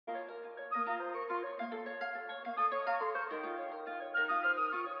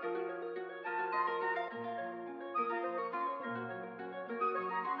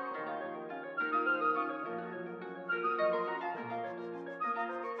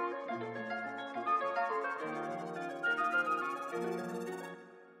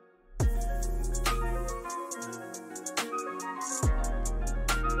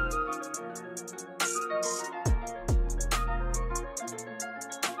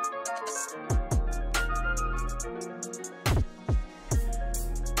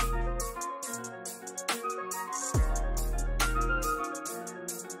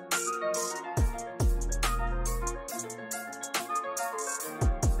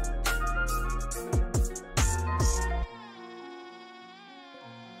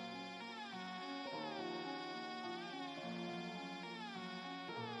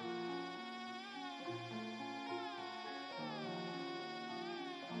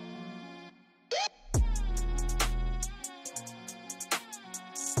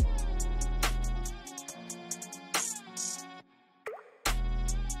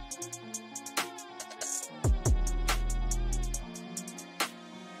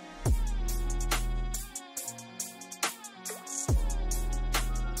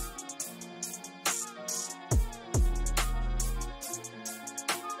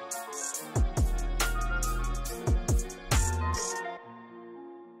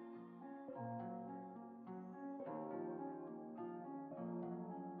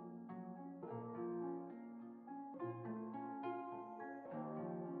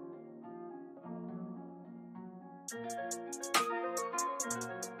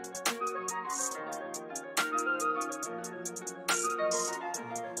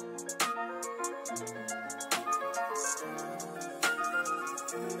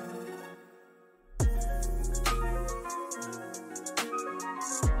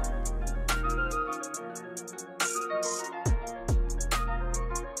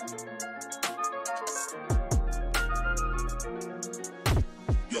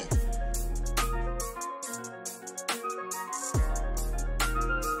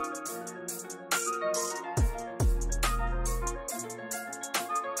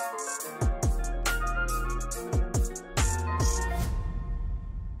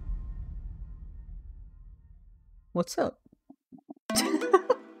What's up?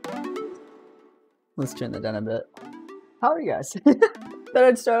 Let's turn that down a bit. How are you guys? Thought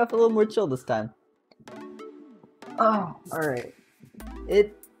I'd start off a little more chill this time. Oh, alright.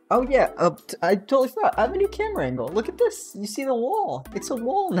 Oh yeah, I totally forgot. I have a new camera angle. Look at this. You see the wall. It's a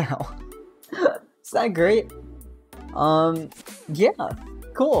wall now. Is that great? Yeah,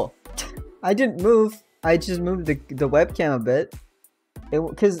 cool. I didn't move. I just moved the webcam a bit.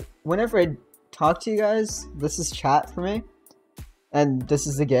 Because whenever I talk to you guys, this is chat for me. And this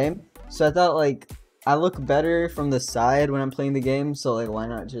is the game. So I thought, like, I look better from the side when I'm playing the game. So, like, why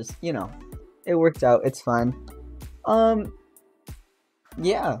not just, you know. It worked out. It's fine.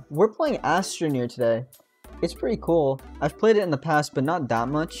 Yeah, we're playing Astroneer today. It's pretty cool. I've played it in the past, but not that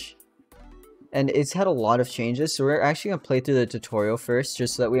much. And it's had a lot of changes, so we're actually gonna play through the tutorial first,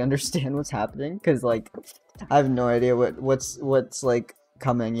 just so that we understand what's happening. Cause like, I have no idea what's like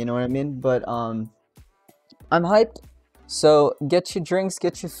coming. You know what I mean? But I'm hyped. So get your drinks,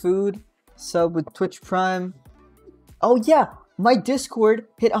 get your food, sub with Twitch Prime. Oh yeah, my Discord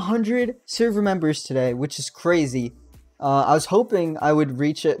hit 100 server members today, which is crazy. I was hoping I would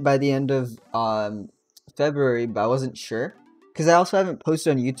reach it by the end of February, but I wasn't sure. Because I also haven't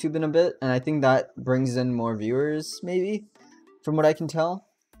posted on YouTube in a bit, and I think that brings in more viewers, maybe, from what I can tell.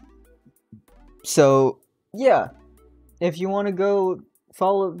 So, yeah. If you want to go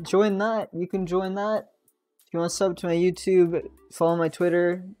join that, you can join that. If you want to sub to my YouTube, follow my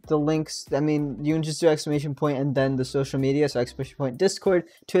Twitter, the links, I mean, you can just do exclamation point and then the social media, so exclamation point Discord,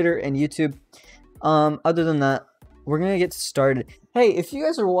 Twitter, and YouTube. Other than that, we're gonna get started. Hey, if you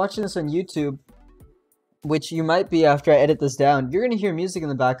guys are watching this on YouTube, which you might be after I edit this down, you're gonna hear music in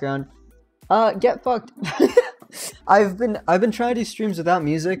the background. Get fucked. I've been trying to do streams without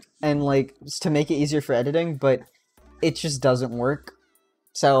music and like to make it easier for editing, but it just doesn't work.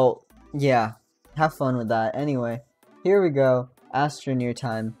 So yeah, have fun with that. Anyway, here we go. Astroneer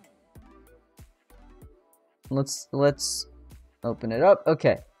time. Let's open it up.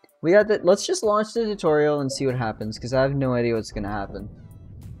 Okay. We got that. Let's just launch the tutorial and see what happens, because I have no idea what's gonna happen.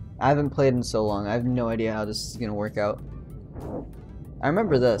 I haven't played in so long. I have no idea how this is gonna work out. I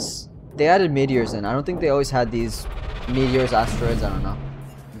remember this. They added meteors in. I don't think they always had these meteors, asteroids. I don't know.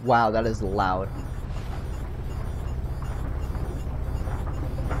 Wow, that is loud.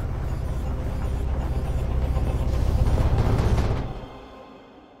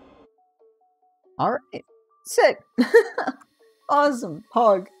 All right, sick. Awesome,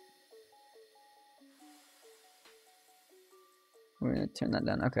 hog. We're gonna turn that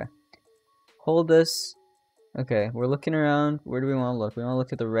down. Okay. Hold this. Okay, we're looking around. Where do we want to look? We want to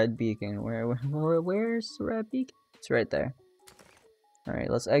look at the red beacon. Where's the red beacon? It's right there.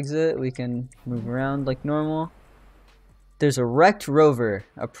 Alright, let's exit. We can move around like normal. There's a wrecked rover.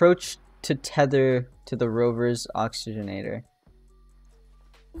 Approach to tether to the rover's oxygenator.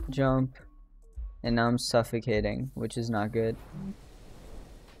 Jump. And now I'm suffocating, which is not good.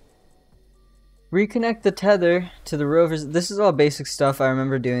 Reconnect the tether to the rovers. This is all basic stuff. I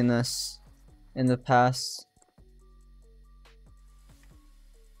remember doing this in the past.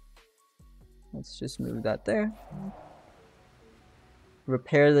 Let's just move that there.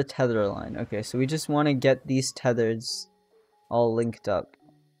 Repair the tether line. Okay, so we just want to get these tethers all linked up.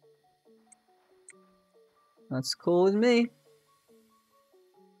 That's cool with me.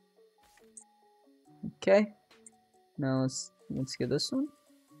 Okay. Now let's get this one.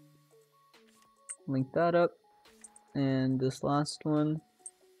 Link that up, and this last one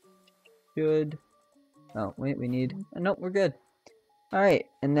should. Oh wait, we need. Nope, we're good. All right,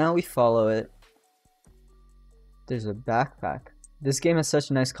 and now we follow it. There's a backpack. This game has such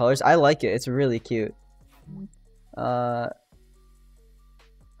nice colors. I like it. It's really cute. F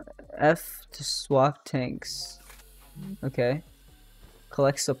to swap tanks. Okay.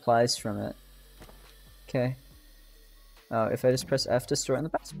 Collect supplies from it. Okay. Oh, if I just press F to store it in the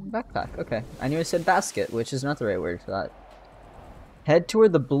backpack. Okay. I knew I said basket, which is not the right word for that. Head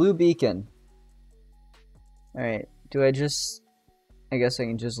toward the blue beacon. Alright, do I just... I guess I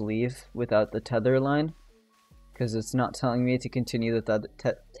can just leave without the tether line? Because it's not telling me to continue the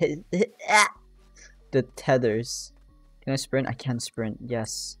the tethers. Can I sprint? I can sprint,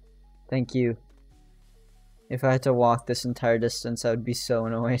 yes. Thank you. If I had to walk this entire distance, I would be so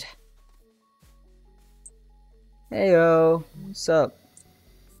annoyed. Heyo, what's up?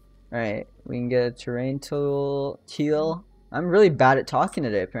 Alright, we can get a terrain tool. I'm really bad at talking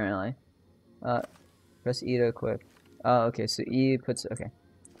today, apparently. Press E to equip. Oh, okay, so E puts, okay.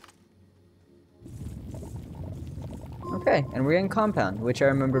 Okay, and we're getting compound, which I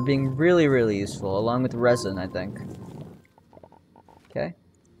remember being really, really useful, along with resin, I think. Okay.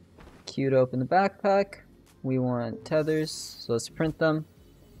 Q to open the backpack. We want tethers, so let's print them.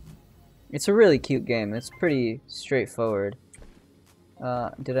 It's a really cute game. It's pretty straightforward.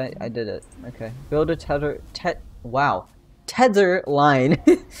 I did it. Okay. Build a wow. Tether line.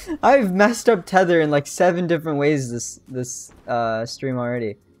 I've messed up tether in like 7 different ways this stream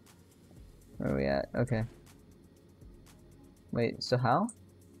already. Where are we at? Okay. Wait, so how?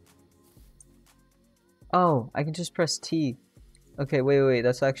 Oh, I can just press T. Okay, wait,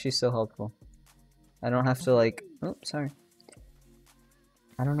 that's actually so helpful. I don't have to like, oh, sorry.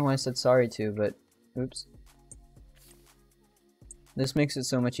 I don't know why I said sorry to, but oops. This makes it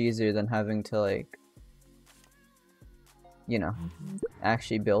so much easier than having to like, you know,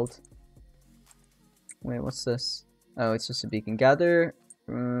 actually build. Wait, what's this? Oh, it's just a beacon. Gather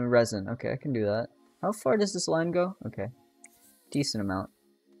resin. Okay, I can do that. How far does this line go? Okay. Decent amount.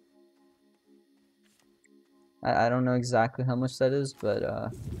 I don't know exactly how much that is, but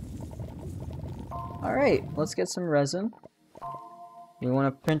alright, let's get some resin. We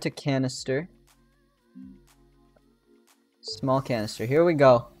want to print a canister. Small canister. Here we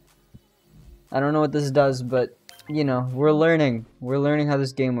go. I don't know what this does, but, you know, we're learning. We're learning how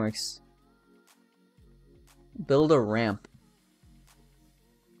this game works. Build a ramp.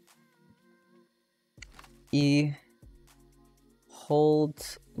 E.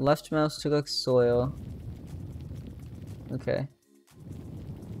 Hold left mouse to click soil. Okay.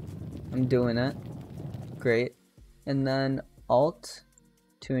 I'm doing it. Great. And then Alt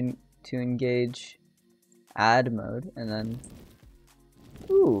to engage add mode, and then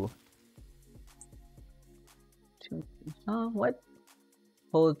ooh. What?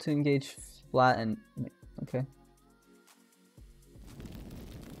 Hold to engage flatten. Okay.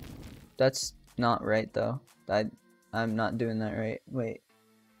 That's not right though. I'm not doing that right. Wait.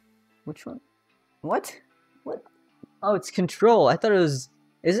 Which one? What? What? Oh, it's control. I thought it was...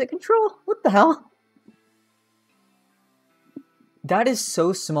 Is it control? What the hell? That is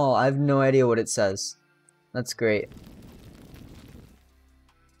so small. I have no idea what it says. That's great.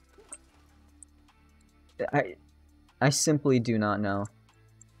 I simply do not know.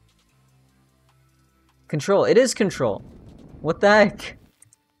 Control. It is control. What the heck?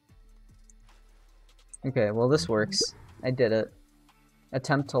 Okay, well this works. I did it.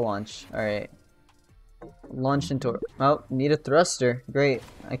 Attempt to launch. Alright. Launch into... Oh, need a thruster. Great.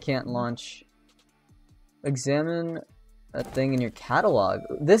 I can't launch. Examine a thing in your catalog.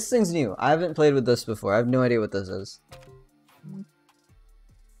 This thing's new. I haven't played with this before. I have no idea what this is.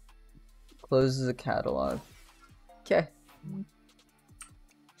 Closes the catalog. Okay.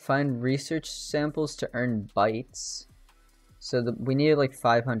 Find research samples to earn bytes. So we needed like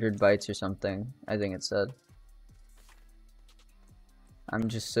 500 bytes or something, I think it said. I'm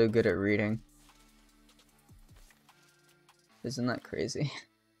just so good at reading. Isn't that crazy?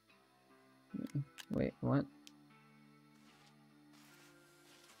 Wait, what?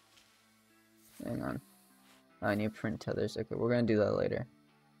 Hang on. Oh, I need to print tethers. Okay, we're gonna do that later.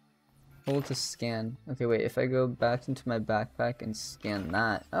 Hold to scan. Okay, wait, if I go back into my backpack and scan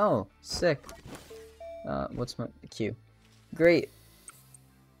that. Oh, sick. What's my Q? Great.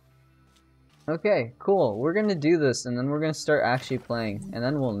 Okay, cool. We're gonna do this and then we're gonna start actually playing. And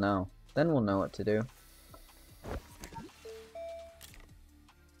then we'll know. Then we'll know what to do.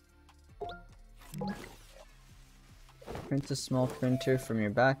 Print a small printer from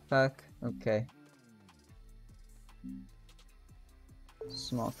your backpack. Okay.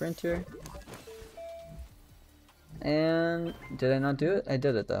 Small printer. And did I not do it? I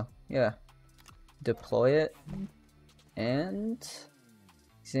did it though. Yeah. Deploy it. And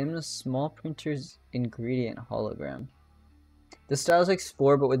examine a small printer's ingredient hologram. The style's like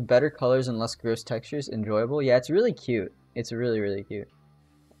Spore, but with better colors and less gross textures. Enjoyable. Yeah, it's really cute. It's really, really cute.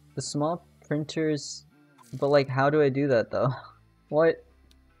 The small printers... But like, how do I do that though? What?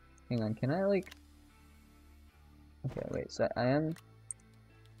 Hang on, can I like... Okay, wait, so I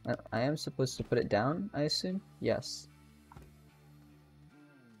am supposed to put it down, I assume? Yes.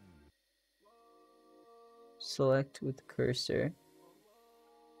 Select with cursor.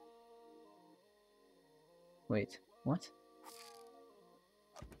 Wait, what?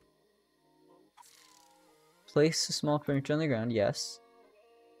 Place the small furniture on the ground, yes.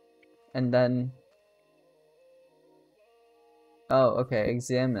 And then... Oh, okay,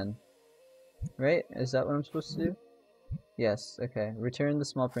 examine. Right? Is that what I'm supposed to do? Yes, okay. Return the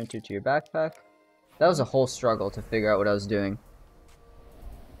small printer to your backpack. That was a whole struggle to figure out what I was doing.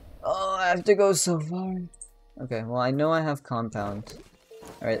 Oh, I have to go so far. Okay, well, I know I have compound.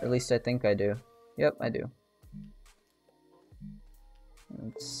 Alright, at least I think I do. Yep, I do.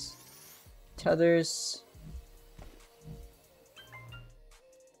 It's tethers.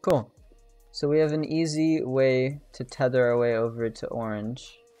 Cool. So we have an easy way to tether our way over to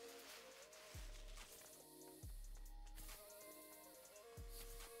orange.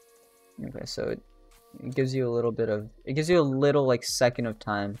 Okay, so it gives you a little bit of, it gives you a little like second of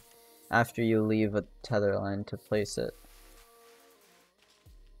time after you leave a tether line to place it.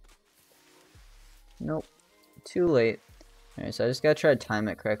 Nope, too late. Alright, so I just gotta try to time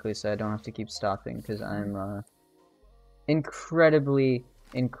it correctly so I don't have to keep stopping because I'm incredibly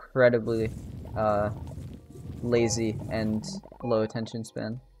lazy and low attention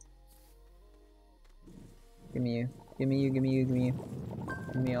span. Give me you. Give me you, give me you, give me you.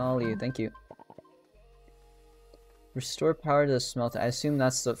 Give me all of you, thank you. Restore power to the smelter. I assume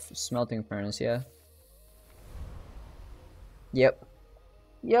that's the smelting furnace, yeah? Yep.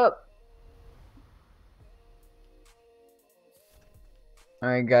 Yep.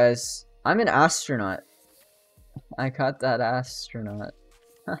 Alright guys, I'm an astronaut. I got that astronaut.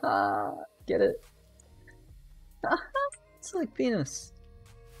 Haha, get it? It's like Venus.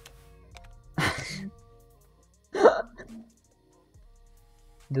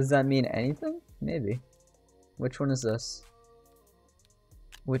 Does that mean anything? Maybe. Which one is this?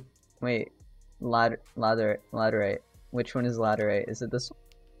 Wait, laterite. Which one is laterite? Is it this one?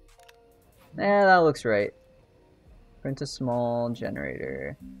 Eh, that looks right. Print a small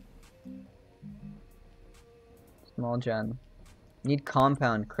generator. Small gen. Need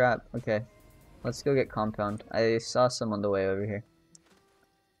compound. Crap. Okay. Let's go get compound. I saw some on the way over here.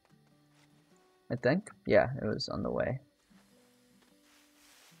 I think? Yeah, it was on the way.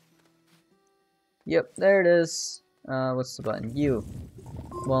 Yep, there it is. What's the button? U.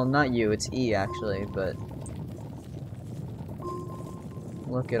 Well, not U, it's E actually, but...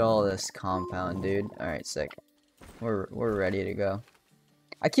 Look at all this compound, dude. Alright, sick. We're ready to go.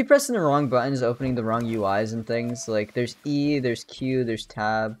 I keep pressing the wrong buttons, opening the wrong UIs and things. Like, there's E, there's Q, there's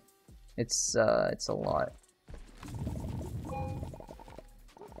Tab. It's a lot.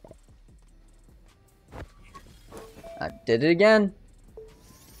 I did it again.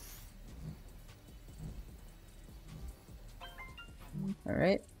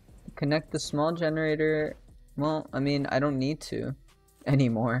 Alright. Connect the small generator. Well, I mean, I don't need to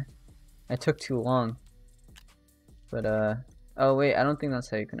anymore. I took too long. But, oh wait, I don't think that's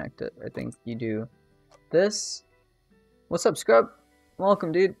how you connect it. I think you do this. What's up, Scrub?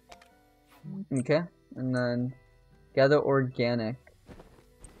 Welcome, dude. Okay, and then gather organic.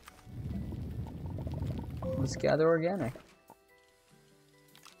 Let's gather organic.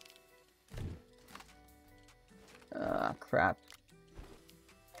 Ah, crap.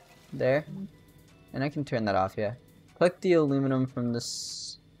 There. And I can turn that off, yeah. Collect the aluminum from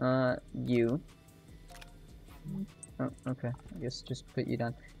this, U. Oh, okay. I guess just put you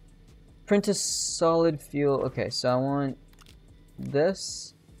down. Print a solid fuel. Okay, so I want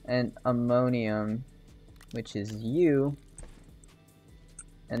this and ammonium, which is U.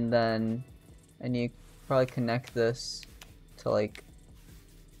 And then I need to probably connect this to like...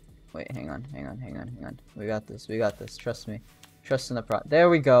 Wait, hang on. We got this, trust me. Trust in the there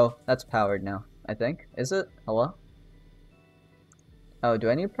we go. That's powered now, I think. Is it? Hello? Oh,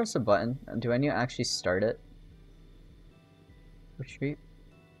 do I need to press a button? Do I need to actually start it? Retreat?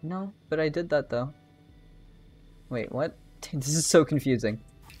 No, but I did that though. Wait, what? This is so confusing.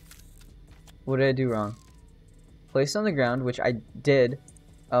 What did I do wrong? Place on the ground, which I did.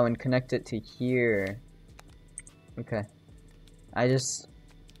 Oh, and connect it to here. Okay. I just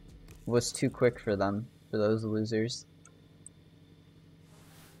was too quick for them, for those losers.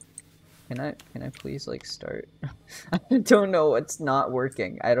 Can I please like start? I don't know what's not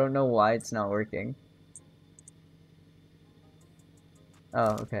working. I don't know why it's not working.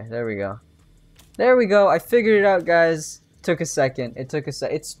 Oh, okay, there we go. There we go, I figured it out, guys. Took a second. It took a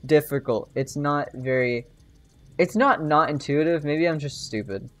sec. It's difficult. It's not very... It's not intuitive. Maybe I'm just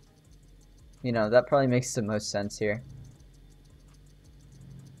stupid. You know, that probably makes the most sense here.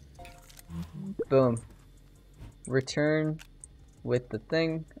 Boom. Return with the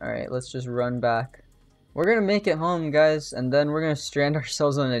thing. Alright, let's just run back. We're gonna make it home, guys, and then we're gonna strand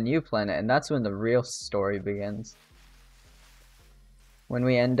ourselves on a new planet, and that's when the real story begins. When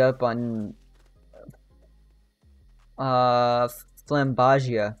we end up on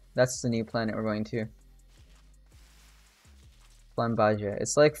Flambagia. That's the new planet we're going to. Flambagia.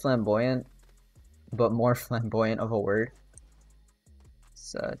 It's like flamboyant, but more flamboyant of a word.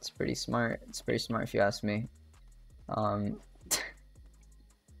 So it's pretty smart. It's pretty smart if you ask me. Let's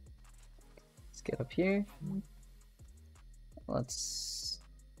get up here. Let's...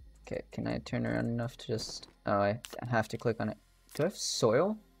 Okay, can I turn around enough to just... Oh, I have to click on it. Do I have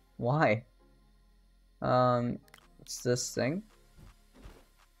soil? Why? It's this thing.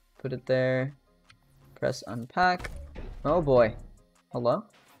 Put it there. Press unpack. Oh boy. Hello?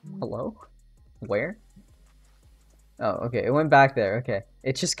 Hello? Where? Oh, okay. It went back there. Okay.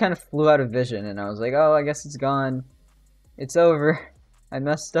 It just kind of flew out of vision, and I was like, oh, I guess it's gone. It's over. I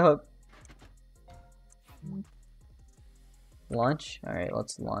messed up. Launch? Alright,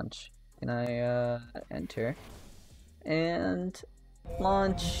 let's launch. Can I, enter? And...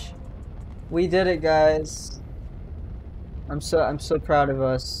 launch! We did it, guys! I'm so proud of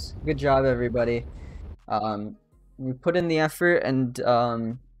us. Good job, everybody. We put in the effort, and,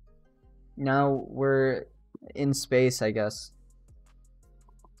 now we're in space, I guess.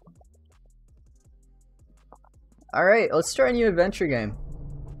 Alright, let's start a new adventure game.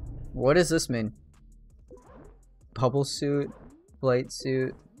 What does this mean? Bubble suit, flight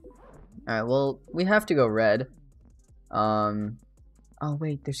suit. Alright, well, we have to go red. Oh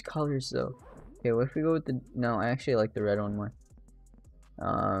wait, there's colors though. Okay, what if we go with the... No, I actually like the red one more.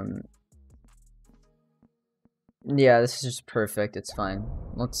 Yeah, this is just perfect. It's fine.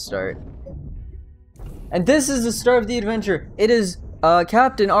 Let's start. And this is the start of the adventure. It is,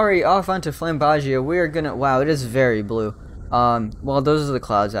 Captain Ari off onto Flambagia. We are gonna... Wow, it is very blue. Well, those are the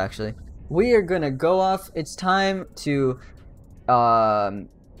clouds, actually. We are gonna go off. It's time to,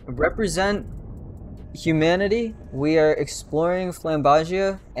 represent humanity. We are exploring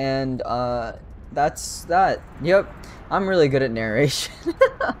Flambagia, and, that's that. Yep. I'm really good at narration.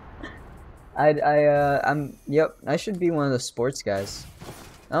 Yep, I should be one of the sports guys.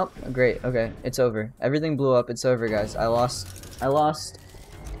 Oh, great. Okay, it's over. Everything blew up. It's over, guys. I lost.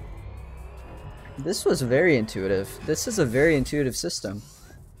 This was very intuitive. This is a very intuitive system.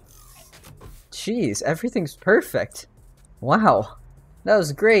 Jeez, everything's perfect. Wow. That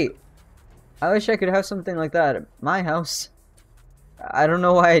was great. I wish I could have something like that at my house. I don't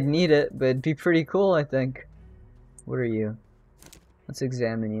know why I'd need it, but it'd be pretty cool, I think. What are you? Let's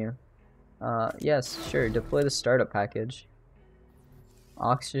examine you. Yes, sure. Deploy the startup package.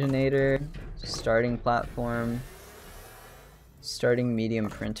 Oxygenator, starting platform, starting medium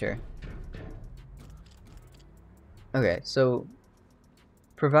printer. Okay, so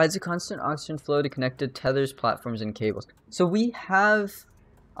provides a constant oxygen flow to connected tethers, platforms, and cables. So we have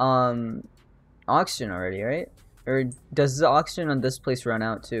oxygen already, right? Or does the oxygen on this place run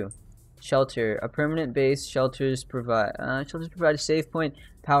out too? Shelter, a permanent base. Shelters provide a save point,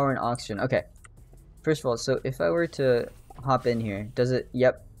 power, and oxygen. Okay. First of all, so if I were to hop in here, does it?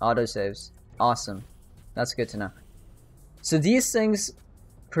 Yep, auto saves. Awesome. That's good to know. So these things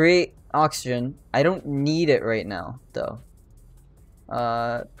create oxygen. I don't need it right now, though.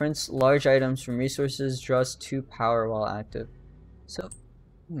 Prints large items from resources, draws 2 power while active. So,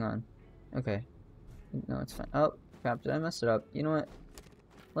 hang on. Okay. No, it's fine. Oh, crap, did I mess it up? You know what?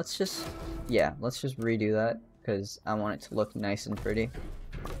 Let's just, yeah, let's just redo that, because I want it to look nice and pretty.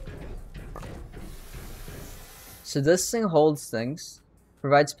 So this thing holds things,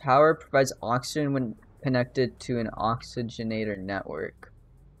 provides power, provides oxygen when connected to an oxygenator network.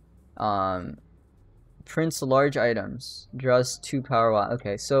 Prints large items, draws 2 power while,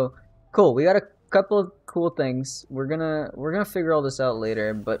 okay, so, cool, we got a couple of cool things. We're gonna figure all this out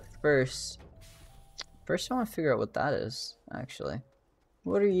later, but first I want to figure out what that is, actually.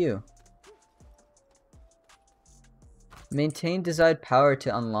 What are you? Maintain desired power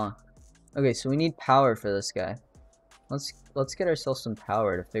to unlock. Okay, so we need power for this guy. Let's get ourselves some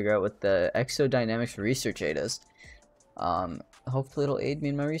power to figure out what the exodynamics research aid is. Hopefully it'll aid me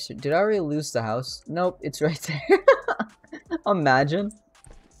in my research. Did I already lose the house? Nope, it's right there. Imagine.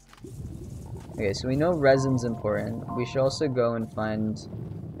 Okay, so we know resin's important. We should also go and find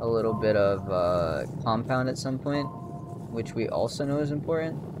a little bit of compound at some point, which we also know is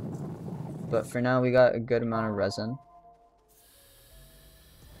important. But for now, we got a good amount of resin,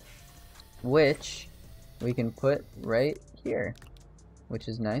 which we can put right here, which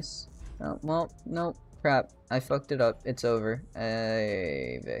is nice. Oh, well, no, crap. I fucked it up. It's over.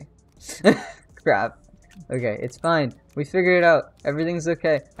 Crap. Okay, it's fine. We figured it out. Everything's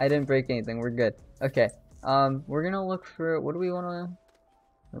okay. I didn't break anything. We're good. Okay. We're gonna look for, what do we wanna,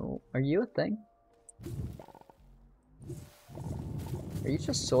 oh, are you a thing? Are you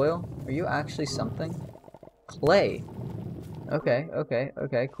just soil? Are you actually something? Clay. Okay, okay,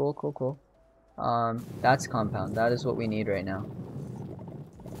 okay, cool, cool, cool. That's compound. That is what we need right now.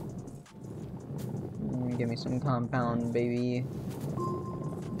 Give me some compound, baby.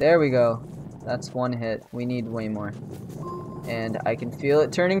 There we go. That's one hit. We need way more. And I can feel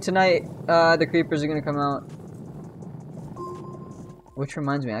it turning tonight. The creepers are gonna come out. Which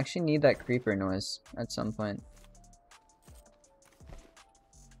reminds me, I actually need that creeper noise at some point.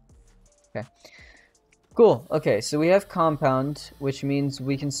 Okay. Cool. Okay, so we have compound, which means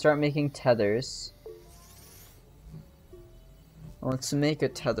we can start making tethers. Let's make a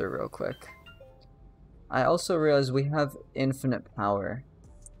tether real quick. I also realized we have infinite power.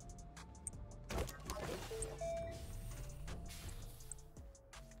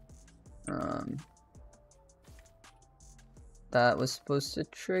 That was supposed to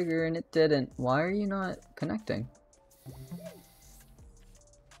trigger and it didn't. Why are you not connecting?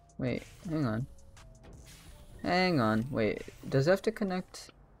 Wait, hang on. Hang on, wait, does it have to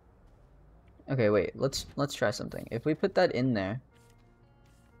connect? Okay, wait, let's try something. If we put that in there,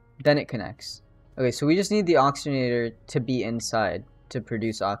 then it connects. Okay, so we just need the oxygenator to be inside to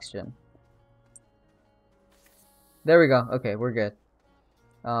produce oxygen. There we go. Okay, we're good.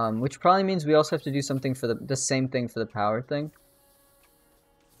 Which probably means we also have to do something for the same thing for the power thing.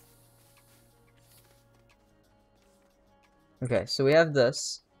 Okay, so we have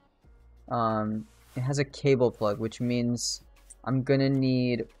this. It has a cable plug, which means I'm gonna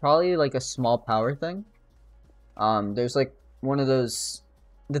need probably like a small power thing. There's like one of those,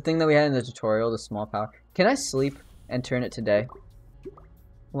 the thing that we had in the tutorial, the small power. Can I sleep and turn it to day?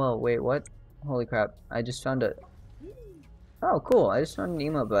 Whoa, wait, what? Holy crap, I just found it. Oh, cool, I just found an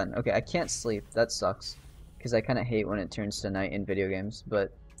emote button. Okay, I can't sleep, that sucks. Because I kind of hate when it turns to night in video games,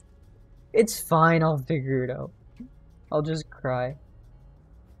 but it's fine, I'll figure it out. I'll just cry.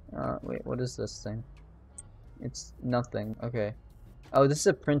 Wait, what is this thing? It's nothing. Okay. Oh, this is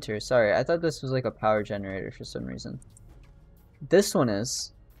a printer. Sorry, I thought this was like a power generator for some reason. This one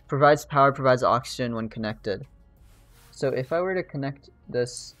is provides power, provides oxygen when connected. So if I were to connect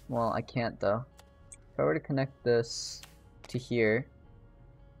this, well, I can't though. If I were to connect this to here,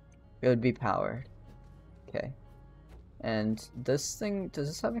 it would be powered. Okay. And this thing, does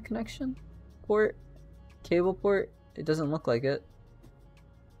this have a connection port? Cable port? It doesn't look like it.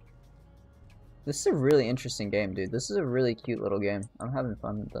 This is a really interesting game, dude. This is a really cute little game. I'm having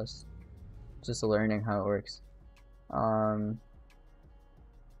fun with this. Just learning how it works. I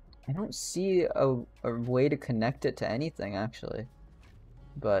don't see a way to connect it to anything, actually.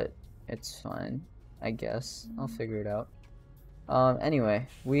 But it's fine, I guess. I'll figure it out. Anyway,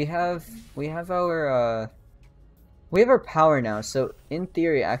 we have our power now. So in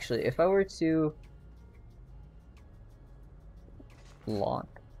theory, actually, if I were to lock.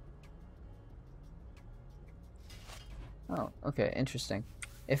 Oh, okay, interesting.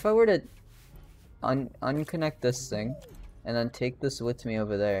 If I were to unconnect this thing and then take this with me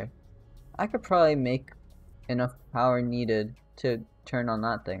over there, I could probably make enough power needed to turn on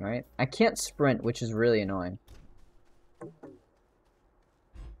that thing, right? I can't sprint, which is really annoying.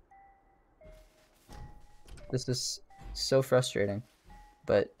 This is so frustrating.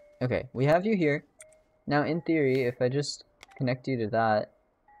 But, okay, we have you here. Now, in theory, if I just connect you to that...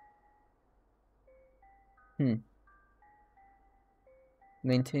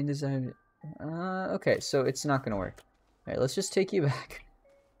 Maintain desired... okay, so it's not gonna work. Alright, let's just take you back.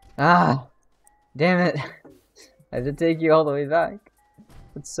 Ah! Damn it! I had to take you all the way back.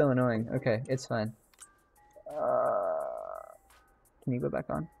 That's so annoying. Okay, it's fine. Can you go back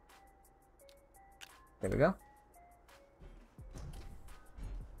on? There we go.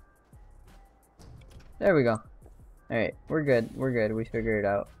 There we go. Alright, we're good. We're good. We figured it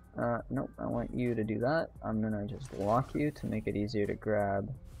out. Nope, I want you to do that. I'm gonna just lock you to make it easier to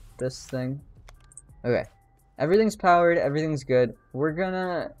grab this thing. Okay. Everything's powered, everything's good. We're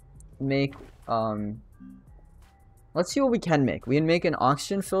gonna make, let's see what we can make. We can make an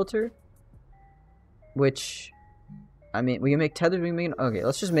oxygen filter, which, I mean, we can make tethered, we can make okay,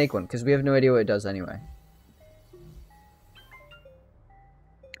 let's just make one, because we have no idea what it does anyway.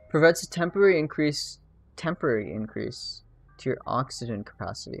 Provides a temporary increase to your oxygen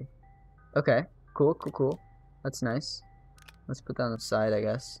capacity. Okay, cool, cool, cool. That's nice. Let's put that on the side, I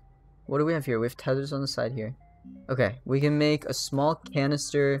guess. What do we have here? We have tethers on the side here. Okay, we can make a small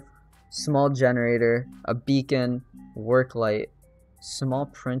canister, small generator, a beacon, work light, small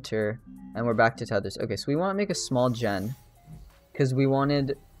printer, and we're back to tethers. Okay, so we want to make a small gen, because we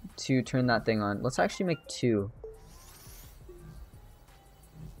wanted to turn that thing on. Let's actually make 2.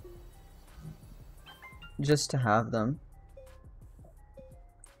 Just to have them.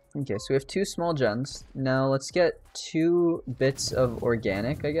 Okay, so we have 2 small gens. Now let's get 2 bits of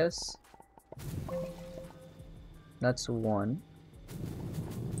organic, I guess. That's 1.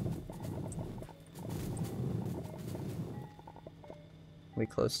 We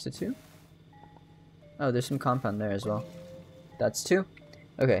close to 2? Oh, there's some compound there as well. That's 2.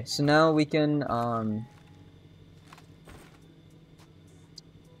 Okay, so now we can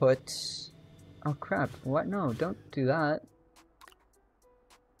put... Oh crap, what? No, don't do that.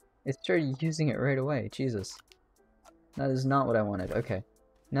 It started using it right away, Jesus. That is not what I wanted. Okay.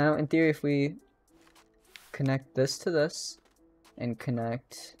 Now, in theory, if we connect this to this, and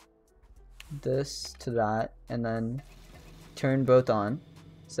connect this to that, and then turn both on.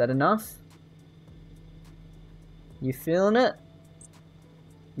 Is that enough? You feeling it?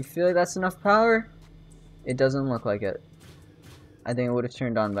 You feel like that's enough power? It doesn't look like it. I think it would have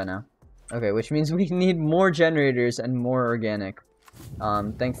turned on by now. Okay, which means we need more generators and more organic.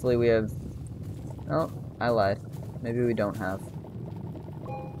 Thankfully we have... Oh, I lied. Maybe we don't have.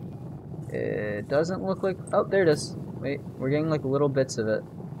 It doesn't look like... Oh, there it is. Wait, we're getting like little bits of it.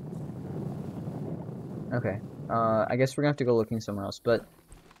 Okay. I guess we're gonna have to go looking somewhere else, but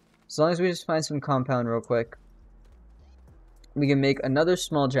as long as we just find some compound real quick, we can make another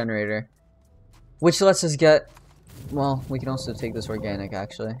small generator, which lets us get... Well, we can also take this organic,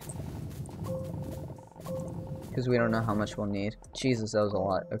 actually. Because we don't know how much we'll need. Jesus, that was a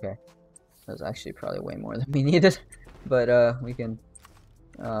lot. Okay. That was actually probably way more than we needed. But, we can,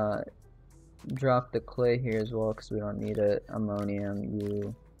 drop the clay here as well, because we don't need it. Ammonium,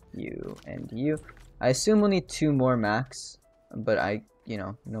 U, and U. I assume we'll need 2 more max, but you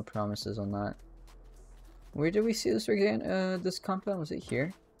know, no promises on that. Where did we see this this compound? Was it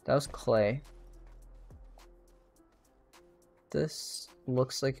here? That was clay. This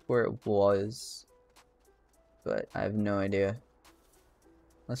looks like where it was, but I have no idea.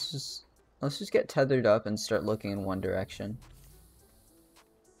 Let's just get tethered up and start looking in one direction.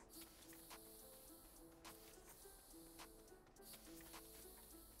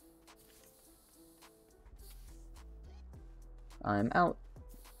 I'm out.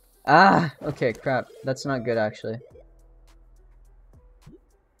 Ah! Okay, crap. That's not good, actually.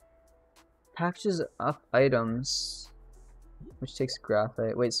 Packages up items, which takes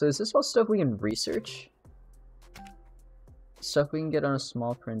graphite. Wait, so is this all stuff we can research? Stuff we can get on a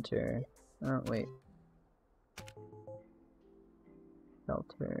small printer. Oh, wait.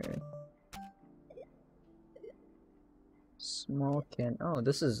 Filter. Small can. Oh,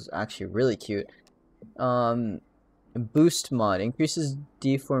 this is actually really cute. Boost mod increases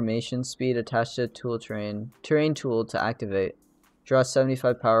deformation speed attached to a tool terrain tool to activate. Draw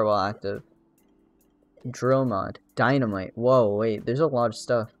 75 power while active. Drill mod, dynamite. Whoa, wait, there's a lot of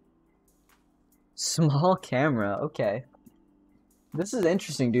stuff. Small camera, okay. This is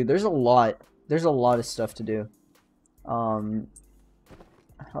interesting, dude. There's a lot of stuff to do. However,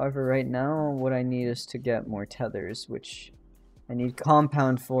 right now, what I need is to get more tethers, which I need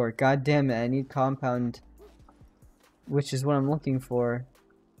compound for. God damn it, I need compound, which is what I'm looking for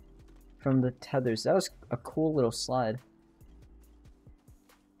from the tethers. That was a cool little slide.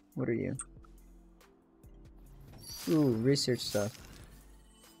 What are you? Ooh, research stuff.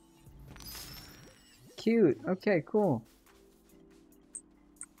 Cute. Okay, cool.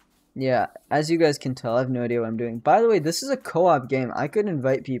 Yeah, as you guys can tell, I have no idea what I'm doing. By the way, this is a co-op game. I could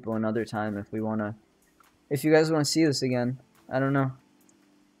invite people another time if we wanna... If you guys want to see this again. I don't know.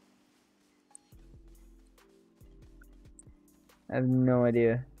 I have no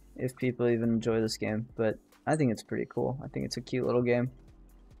idea if people even enjoy this game, but I think it's pretty cool. I think it's a cute little game.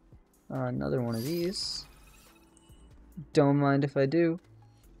 Another one of these. Don't mind if I do.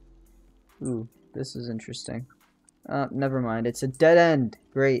 Ooh, this is interesting. Never mind. It's a dead end.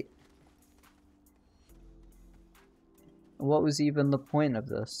 Great. What was even the point of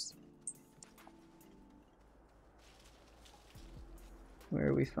this? Where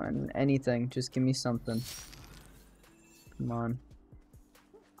are we finding anything? Just give me something. Come on.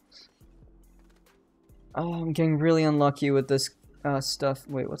 Oh, I'm getting really unlucky with this stuff.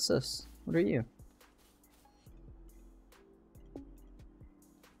 Wait, what's this? What are you?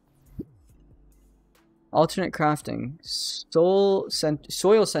 Alternate crafting. Soil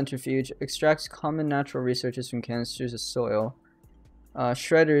centrifuge extracts common natural resources from canisters of soil.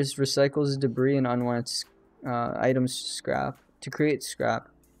 Shredders recycles debris and unwanted items scrap to create scrap.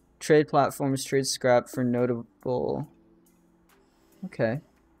 Trade platforms trade scrap for notable. Okay.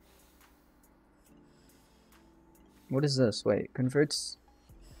 What is this? Wait, converts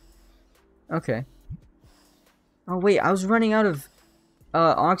Okay. Oh wait, I was running out of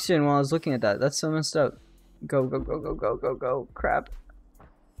oxygen while I was looking at that. That's so messed up. Go, go, go, go, go, go, go. Crap.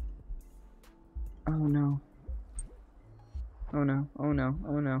 Oh no. Oh no, oh no,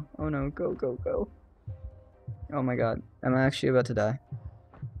 oh no, oh no. Go, go, go. Oh my god. I'm actually about to die.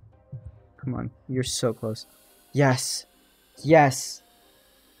 Come on. You're so close. Yes. Yes.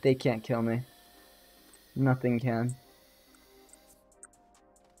 They can't kill me. Nothing can.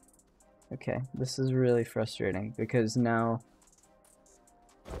 Okay, this is really frustrating because now...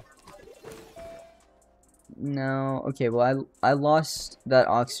 No, okay, well I lost that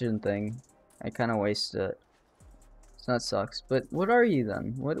oxygen thing. I kind of wasted it. So that sucks. But what are you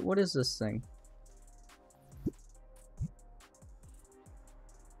then? What is this thing?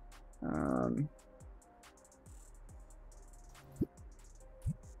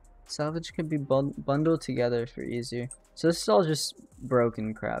 Salvage can be bundled together for easier. So this is all just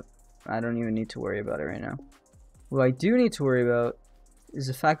broken crap. I don't even need to worry about it right now. What I do need to worry about is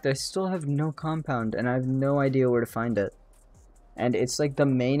the fact that I still have no compound and I have no idea where to find it. And it's like the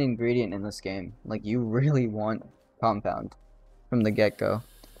main ingredient in this game. Like you really want compound from the get-go.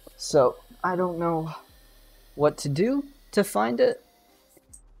 So I don't know what to do to find it.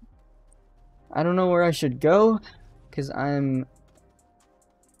 I don't know where I should go because I'm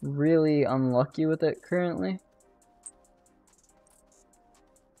really unlucky with it currently.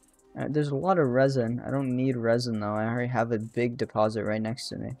 There's a lot of resin. I don't need resin though. I already have a big deposit right next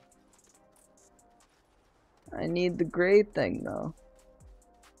to me. I need the gray thing though.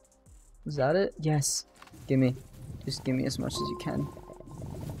 Is that it? Yes. Just give me as much as you can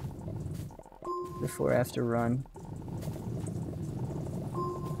before I have to run.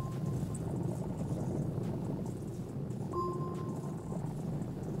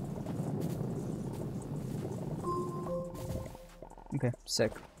 Okay,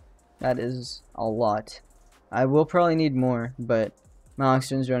 sick. That is a lot. I will probably need more, but my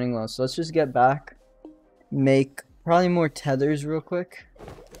oxygen's running low. So let's just get back. Make probably more tethers real quick.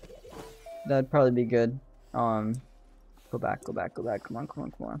 That'd probably be good. Go back. Come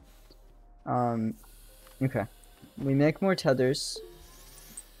on. Okay. We make more tethers.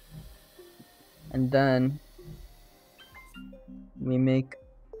 And then we make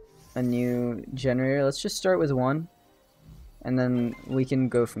a new generator. Let's just start with one. And then we can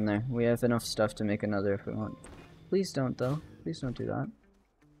go from there. We have enough stuff to make another if we want. Please don't, though. Please don't do that.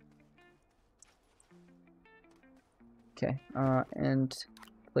 Okay, and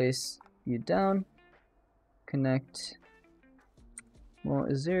place you down. Connect. Well,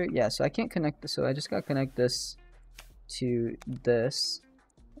 is there... Yeah, so I can't connect this, so I just gotta connect this to this.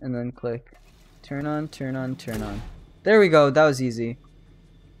 And then click turn on, turn on, turn on. There we go, that was easy.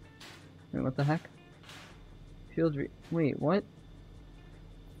 Wait, what the heck? Wait, what?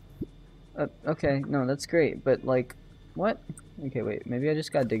 Okay, no, that's great, but like, what? Okay, wait, maybe I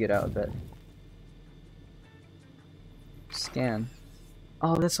just gotta dig it out a bit. Scan.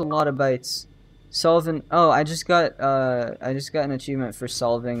 Oh, that's a lot of bytes. Solving. Oh, I just got an achievement for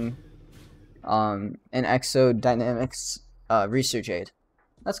solving, an exodynamics research aid.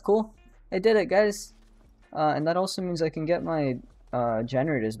 That's cool. I did it, guys. And that also means I can get my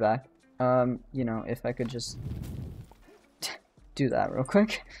generators back. You know, if I could just do that real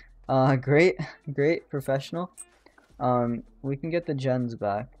quick. Great, professional. We can get the gens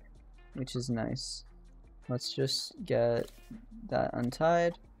back, which is nice. Let's just get that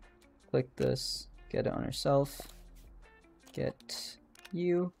untied. Click this, get it on herself. Get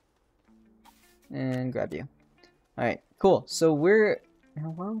you, and grab you. Alright, cool. So we're...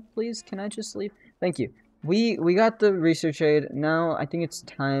 Hello, please, can I just leave? Thank you. We got the research aid. Now I think it's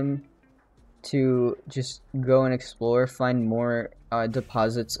time to just go and explore, find more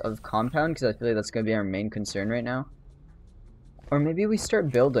deposits of compound, because I feel like that's going to be our main concern right now. Or maybe we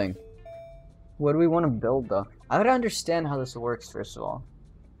start building. What do we want to build, though? I gotta understand how this works, first of all.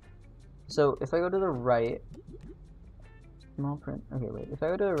 So, if I go to the right... Small print... Okay, wait. If I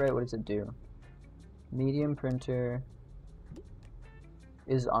go to the right, what does it do? Medium printer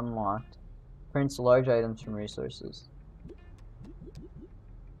is unlocked. Prints large items from resources.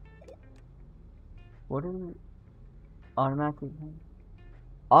 What are we... Automatically...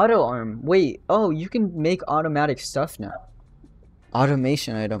 Auto arm. Wait. Oh, you can make automatic stuff now.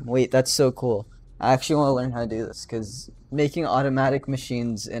 Automation item. Wait, that's so cool. I actually want to learn how to do this, because making automatic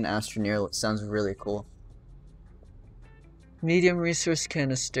machines in Astroneer sounds really cool. Medium resource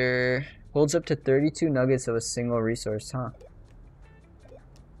canister. Holds up to 32 nuggets of a single resource, huh?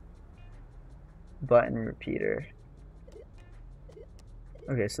 Button repeater.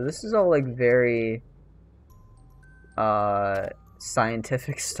 Okay, so this is all like very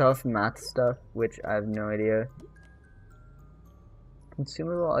scientific stuff, math stuff, which I have no idea.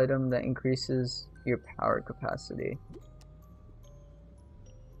 Consumable item that increases your power capacity.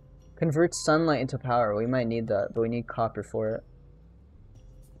 Converts sunlight into power. We might need that, but we need copper for it.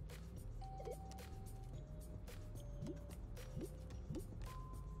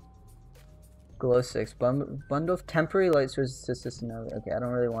 Glow sticks. Bundle of temporary light sources to assist in okay, I don't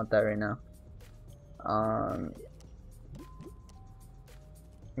really want that right now.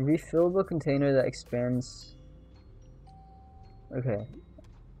 Refillable container that expands. Okay.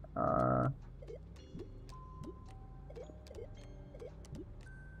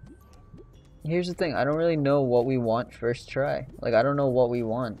 Here's the thing, I don't really know what we want first try. Like, I don't know what we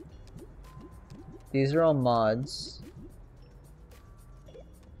want. These are all mods.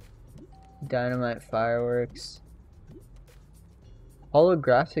 Dynamite fireworks.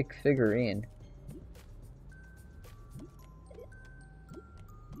 Holographic figurine.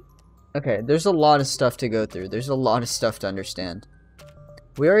 Okay, there's a lot of stuff to go through. There's a lot of stuff to understand.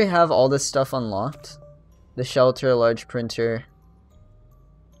 We already have all this stuff unlocked. The shelter, large printer,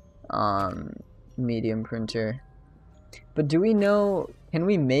 medium printer. But do we know, can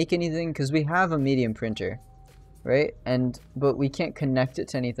we make anything? Because we have a medium printer, right? But we can't connect it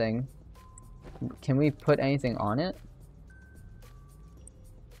to anything. Can we put anything on it?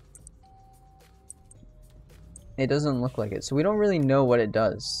 It doesn't look like it, so we don't really know what it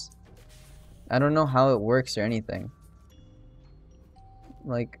does. I don't know how it works or anything.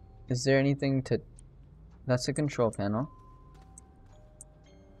 Like, is there anything to... That's a control panel.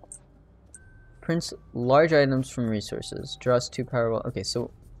 Prints large items from resources. Draws 2 power... Okay,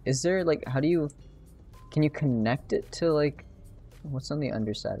 so is there, like, how do you... Can you connect it to, like... What's on the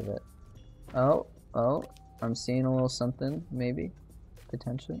underside of it? Oh, I'm seeing a little something, maybe.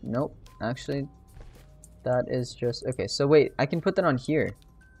 Potentially. Nope. Actually, that is just... Okay, so wait, I can put that on here.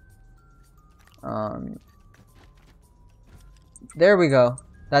 There we go.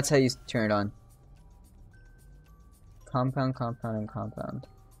 That's how you turn it on. Compound, compound, and compound.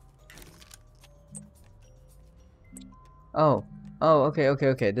 Oh,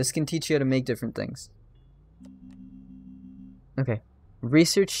 okay. This can teach you how to make different things. Okay.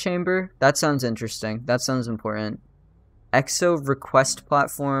 Research chamber. That sounds interesting. That sounds important. Exo request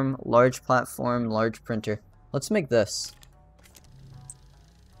platform, large printer. Let's make this.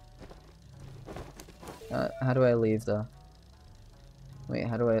 How do I leave though? Wait,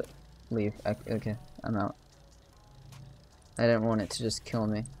 how do I leave? Okay, I'm out. I didn't want it to just kill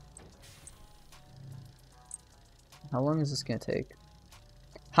me. How long is this gonna take?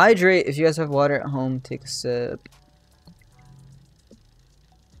 Hydrate! If you guys have water at home, take a sip.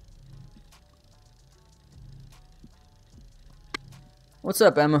 What's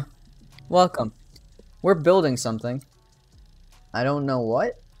up, Emma? Welcome. We're building something. I don't know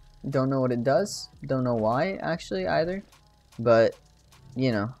what. Don't know what it does. Don't know why, actually, either. But,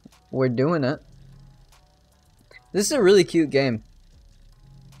 you know, we're doing it. This is a really cute game.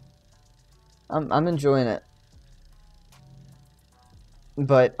 I'm enjoying it.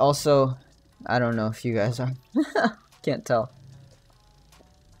 But also, I don't know if you guys are. Can't tell.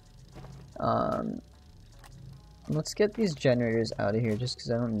 Let's get these generators out of here just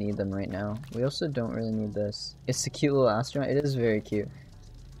because I don't need them right now. We also don't really need this. It's a cute little astronaut. It is very cute.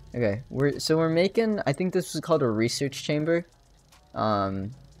 Okay, we're making, I think this was called a research chamber.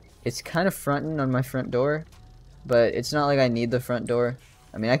 It's kind of fronting on my front door, but it's not like I need the front door.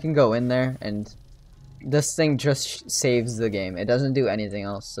 I mean, I can go in there and this thing just saves the game. It doesn't do anything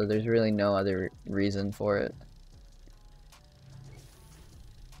else, so there's really no other reason for it.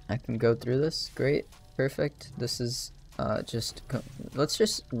 I can go through this. Great. Perfect. This is let's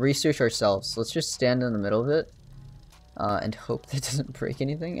just research ourselves. Let's just stand in the middle of it and hope that doesn't break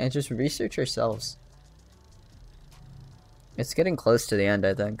anything and just research ourselves. It's getting close to the end,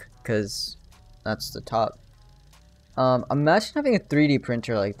 I think, because that's the top. Imagine having a 3D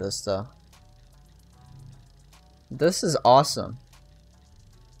printer like this, though. This is awesome.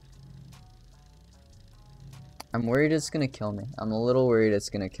 I'm worried it's gonna kill me. I'm a little worried it's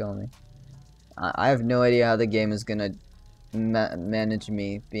gonna kill me. I have no idea how the game is gonna manage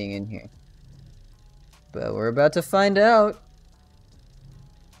me being in here. But we're about to find out.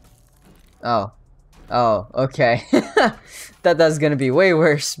 Oh. Oh, okay. Thought that was gonna be way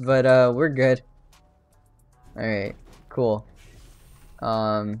worse, but we're good. Alright, cool.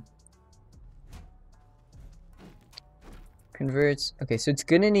 Converts. Okay, so it's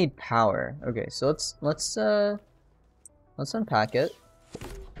gonna need power. Okay, so let's unpack it.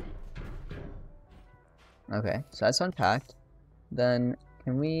 Okay, so that's unpacked. Then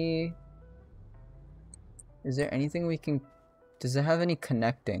can we... Is there anything we can Does it have any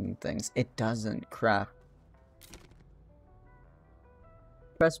connecting things? It doesn't. Crap.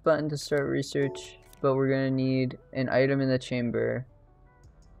 Press button to start research, but we're gonna need an item in the chamber.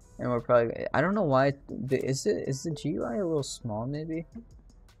 And we're probably... I don't know why... Is the GUI a little small, maybe?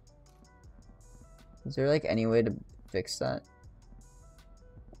 Is there, like, any way to fix that?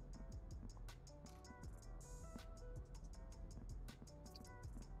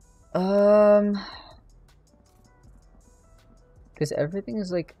 Because everything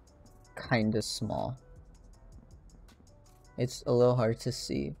is, like, kind of small. It's a little hard to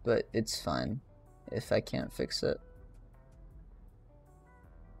see, but it's fine if I can't fix it.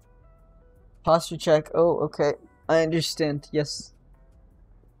 Posture check. Oh, okay. I understand. Yes.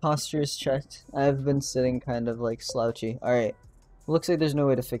 Posture is checked. I've been sitting kind of, like, slouchy. Alright. Looks like there's no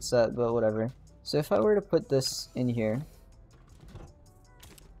way to fix that, but whatever. So if I were to put this in here...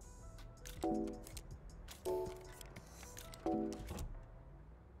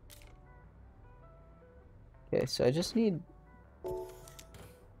 Okay, so I just need...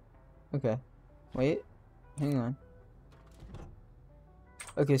 Okay. Wait. Hang on.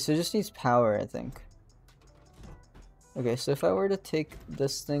 Okay, so it just needs power, I think. Okay, so if I were to take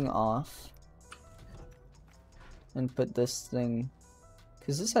this thing off... and put this thing...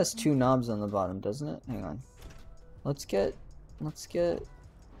 Because this has two knobs on the bottom, doesn't it? Hang on. Let's get...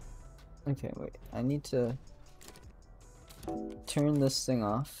 Okay, wait. I need to... turn this thing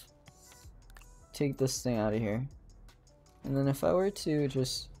off. Take this thing out of here. And then if I were to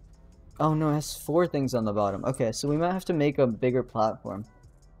just... Oh no, it has 4 things on the bottom. Okay, so we might have to make a bigger platform.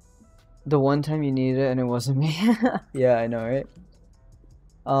 The one time you needed it and it wasn't me. Yeah, I know, right?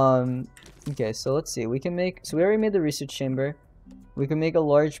 Okay, so let's see. We can make... So we already made the research chamber. We can make a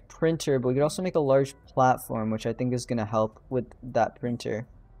large printer, but we could also make a large platform, which I think is going to help with that printer.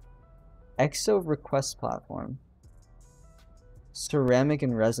 Exo request platform. Ceramic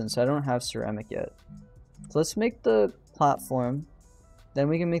and resin, so I don't have ceramic yet. So let's make the platform. Then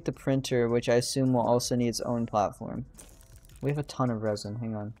we can make the printer, which I assume will also need its own platform. We have a ton of resin,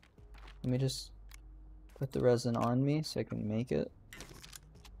 hang on. Let me just put the resin on me so I can make it.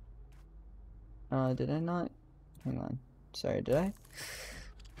 Did I not? Hang on. Sorry, did I?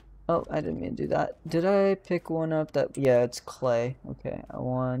 Oh, I didn't mean to do that. Did I pick one up that... Yeah, it's clay. Okay, I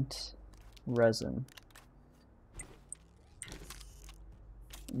want resin.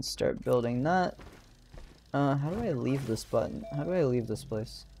 And start building that. How do I leave this button? How do I leave this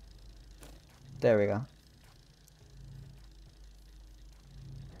place? There we go.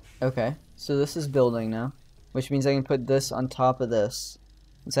 Okay, so this is building now, which means I can put this on top of this.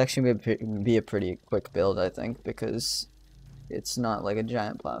 It's actually gonna be a pretty quick build, I think, because it's not like a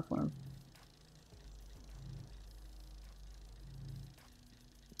giant platform.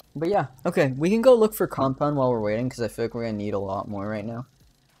 But yeah, okay, we can go look for compound while we're waiting, because I feel like we're gonna need a lot more right now.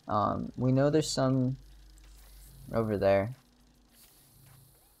 We know there's some over there.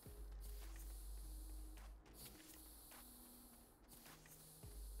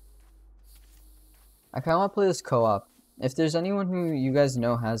 I kind of want to play this co-op. If there's anyone who you guys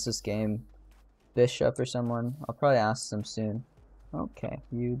know has this game, Bishop or someone, I'll probably ask them soon. Okay,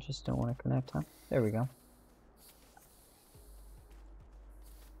 you just don't want to connect, huh? There we go.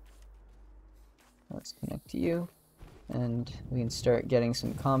 Let's connect to you. And we can start getting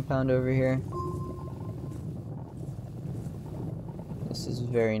some compound over here. This is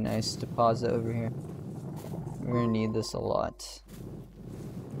very nice deposit over here. We're gonna need this a lot.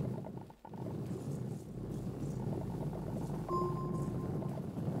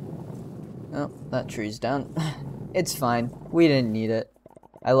 Oh, that tree's down. It's fine. We didn't need it.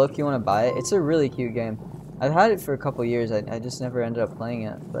 I low-key want to buy it. It's a really cute game. I've had it for a couple years. I just never ended up playing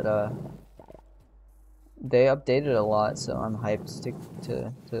it, but they updated a lot, so I'm hyped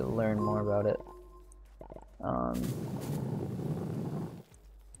to learn more about it.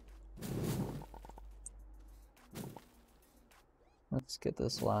 Let's get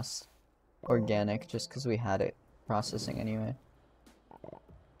this last organic, just because we had it processing anyway.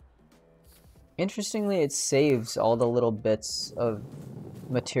 Interestingly, it saves all the little bits of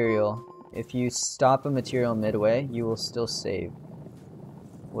material. If you stop a material midway, you will still save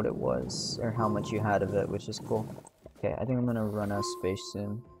what it was, or how much you had of it, which is cool. Okay, I think I'm gonna run out of space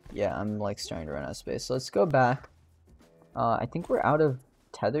soon. Yeah, I'm like starting to run out of space. So let's go back. I think we're out of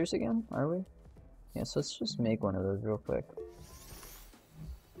tethers again, are we? Yeah, so let's just make one of those real quick.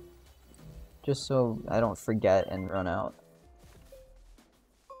 Just so I don't forget and run out.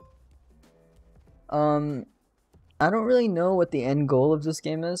 I don't really know what the end goal of this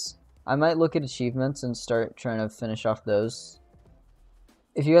game is. I might look at achievements and start trying to finish off those.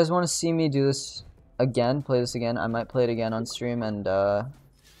 If you guys want to see me do this again, play this again. I might play it again on stream, and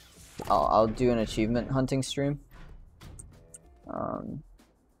I'll do an achievement hunting stream.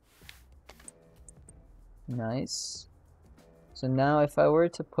 Nice. So now if I were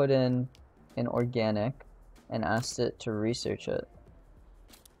to put in an organic and asked it to research it,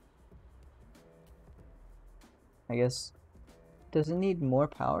 I guess, does it need more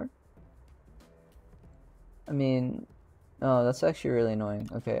power? I mean, oh, that's actually really annoying.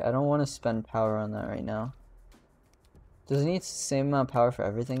 Okay, I don't want to spend power on that right now. Does it need the same amount of power for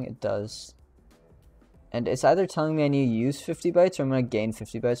everything? It does. And it's either telling me I need to use 50 bytes or I'm gonna gain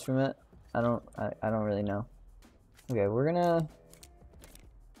 50 bytes from it. I don't really know. Okay, we're gonna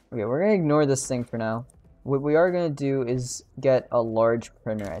ignore this thing for now. What we are gonna do is get a large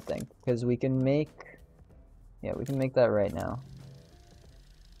printer, I think, because we can make, yeah, we can make that right now.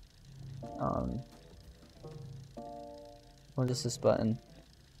 What is this button?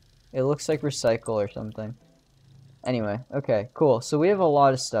 It looks like recycle or something. Anyway, okay, cool. So we have a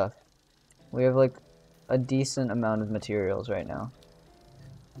lot of stuff. We have like a decent amount of materials right now.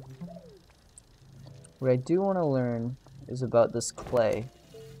 What I do want to learn is about this clay.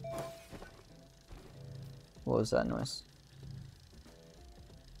 What was that noise?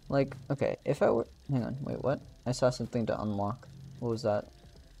 Like, okay, if I were... Hang on, wait, what? I saw something to unlock. What was that?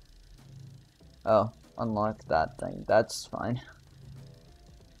 Oh, unlock that thing. That's fine.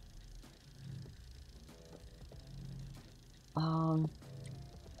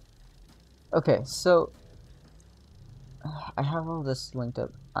 Okay, so... I have all this linked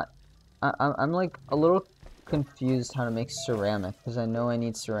up. I'm like a little confused how to make ceramic, because I know I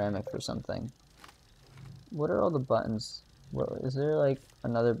need ceramic for something. What are all the buttons? What, is there like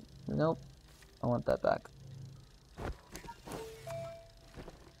another... Nope. I want that back.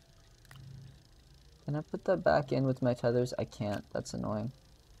 Can I put that back in with my tethers? I can't. That's annoying.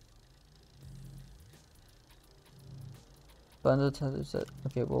 Bundle tethers.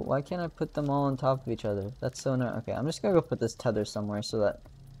 Okay, well, why can't I put them all on top of each other? That's so annoying. Okay, I'm just gonna go put this tether somewhere so that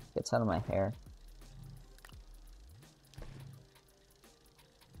it gets out of my hair.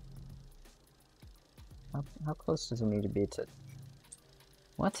 How close does it need to be to...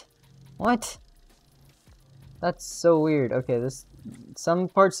 What? What? That's so weird. Okay, this... Some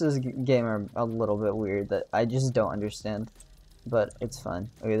parts of this game are a little bit weird that I just don't understand. But it's fun.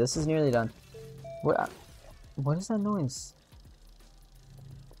 Okay, this is nearly done. What is that noise?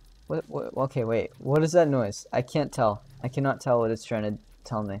 What, okay, wait. What is that noise? I can't tell. I cannot tell what it's trying to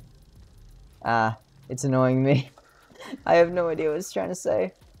tell me. Ah, it's annoying me. I have no idea what it's trying to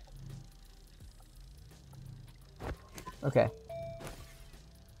say. Okay.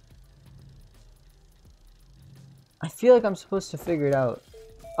 I feel like I'm supposed to figure it out.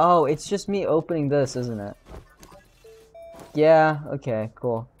 Oh, it's just me opening this, isn't it? Yeah, okay,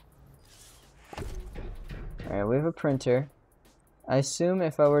 cool. Alright, we have a printer. I assume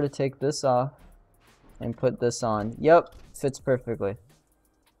if I were to take this off and put this on, yep, fits perfectly.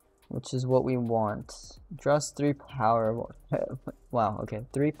 Which is what we want. Draws 3 power. Wow, okay,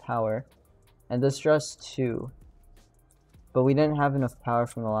 3 power. And this draws 2. But we didn't have enough power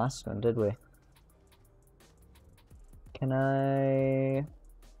from the last one, did we? Can I...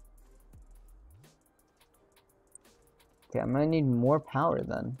 Okay, I'm gonna need more power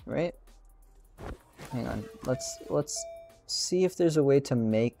then, right? Hang on, let's see if there's a way to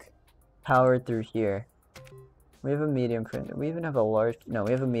make power through here. We have a medium printer. We even have a large... No,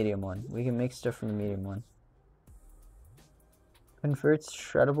 we have a medium one. We can make stuff from the medium one. Converts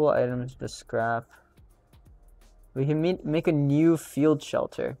shreddable items to scrap. We can make a new field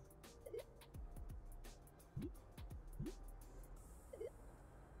shelter.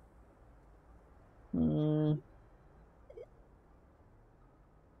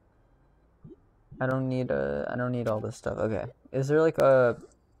 I don't need all this stuff. Okay. Is there like a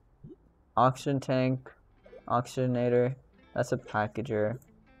oxygen tank, oxygenator? That's a packager.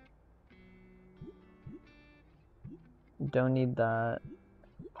 Don't need that.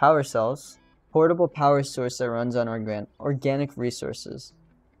 Power cells. Portable power source that runs on organic resources.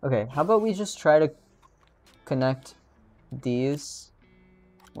 Okay, how about we just try to connect these?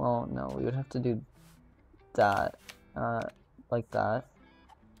 Well, no, we would have to do that. Like that.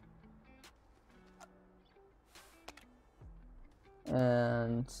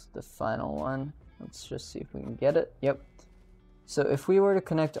 And the final one. Let's just see if we can get it. Yep. So if we were to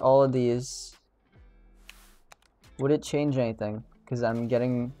connect all of these, would it change anything? Because I'm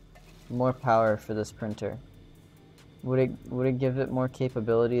getting more power for this printer. Would it give it more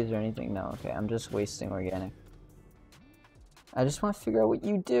capabilities or anything? No, okay, I'm just wasting organic. I just want to figure out what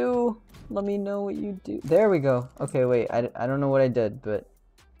you do. Let me know what you do. There we go. Okay, wait, I don't know what I did, but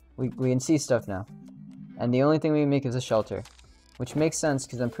we can see stuff now. And the only thing we make is a shelter. Which makes sense,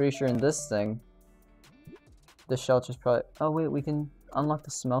 because I'm pretty sure in this thing, the shelter's probably... Oh wait, we can unlock the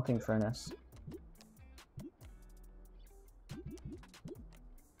smelting furnace.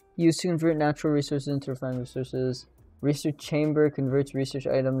 Used to convert natural resources into refined resources. Research chamber converts research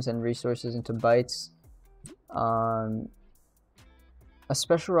items and resources into bytes. A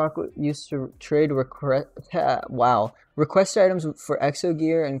special rock used to trade request items for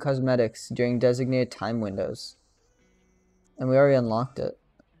exogear and cosmetics during designated time windows. And we already unlocked it.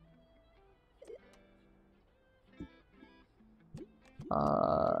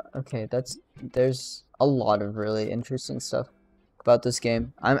 Okay, there's a lot of really interesting stuff about this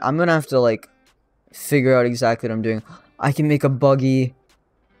game. I'm gonna have to like figure out exactly what I'm doing. I can make a buggy.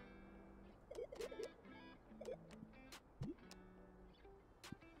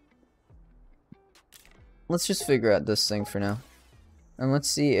 Let's just figure out this thing for now. And let's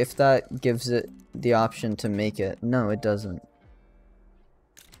see if that gives it the option to make it. No, it doesn't.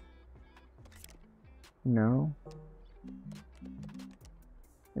 No.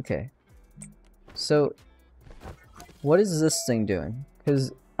 Okay. So, what is this thing doing?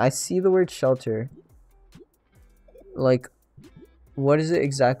 Because I see the word shelter. Like, what is it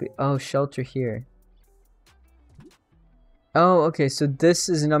exactly? Oh, shelter here. Oh, okay, so this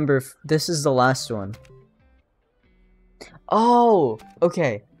is this is the last one. Oh,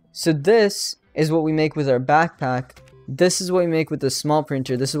 okay. So this is what we make with our backpack. This is what we make with the small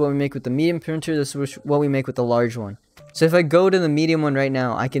printer. This is what we make with the medium printer. This is what we make with the large one. So if I go to the medium one right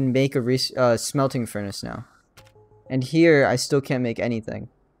now, I can make a smelting furnace now. And here, I still can't make anything.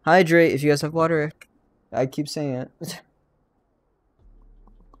 Hydrate if you guys have water. I keep saying it.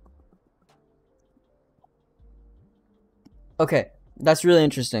 Okay, that's really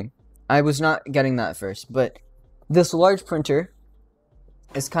interesting. I was not getting that at first, but this large printer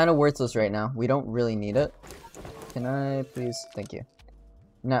is kind of worthless right now. We don't really need it. Can I please? Thank you.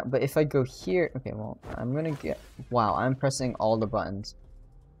 Now, but if I go here, okay, well, I'm gonna get, wow, I'm pressing all the buttons.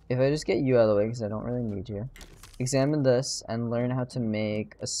 If I just get you out of the way, because I don't really need you. Examine this and learn how to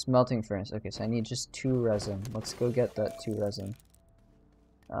make a smelting furnace. Okay, so I need just 2 resin. Let's go get that 2 resin.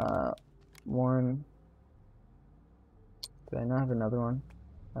 One. Do I not have another one?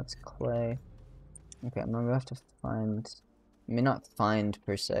 That's clay. Okay, I'm gonna have to find, I mean, not find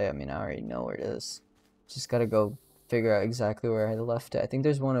per se, I mean, I already know where it is. Just gotta go figure out exactly where I left it. I think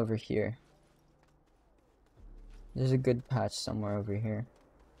there's one over here. There's a good patch somewhere over here.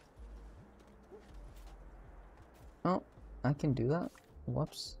 Oh, I can do that?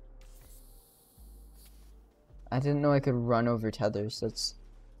 Whoops. I didn't know I could run over tethers. That's...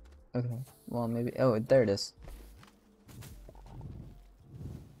 Okay, well maybe... Oh, there it is.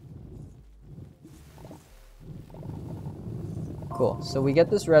 Cool, so we get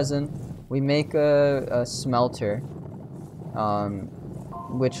this resin. We make a smelter.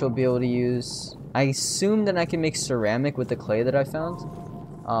 Which we'll be able to use... I assume that I can make ceramic with the clay that I found.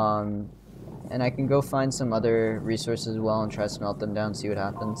 And I can go find some other resources as well and try to smelt them down, see what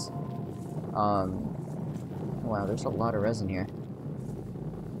happens. Wow, there's a lot of resin here.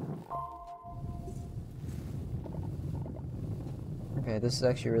 Okay, this is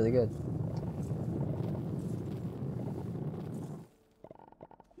actually really good.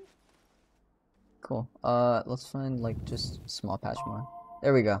 Cool. Let's find, like, just a small patch more.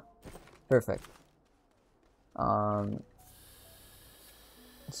 There we go. Perfect. So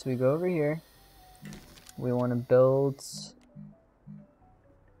we go over here. We want to build...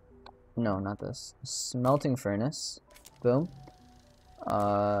 No, not this. Smelting furnace. Boom.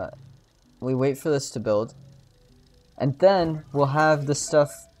 We wait for this to build. And then we'll have the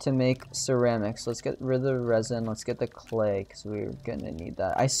stuff to make ceramics. Let's get rid of the resin. Let's get the clay, because we're gonna need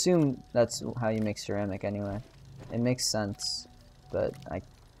that. I assume that's how you make ceramic anyway. It makes sense, but I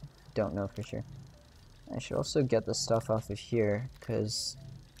don't know for sure. I should also get the stuff off of here, because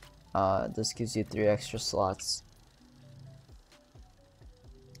this gives you 3 extra slots.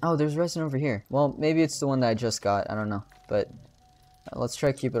 Oh, there's resin over here. Well, maybe it's the one that I just got. I don't know. But let's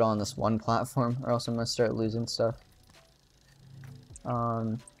try to keep it all on this one platform, or else I'm going to start losing stuff.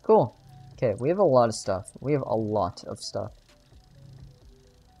 Cool. Okay, we have a lot of stuff. We have a lot of stuff.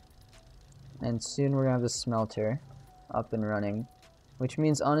 And soon we're going to have the smelter up and running. Which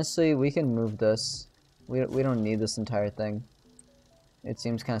means, honestly, we can move this. We don't need this entire thing. It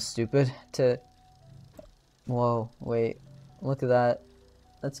seems kind of stupid to... Whoa, wait. Look at that.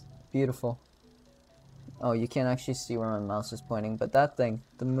 That's beautiful. Oh, you can't actually see where my mouse is pointing, but that thing,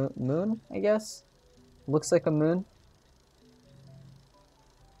 the moon, I guess? Looks like a moon.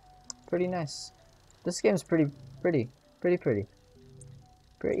 Pretty nice. This game's pretty damn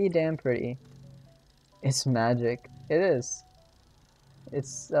pretty. It's magic. It is.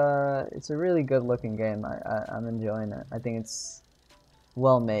 It's a really good looking game. I'm enjoying it. I think it's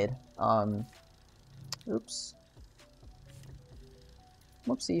well made. Oops.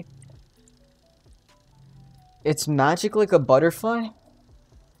 Whoopsie. It's magic like a butterfly?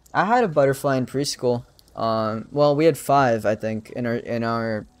 I had a butterfly in preschool. Well, we had 5, I think, in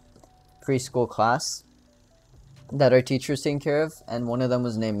our preschool class that our teacher was taking care of, and one of them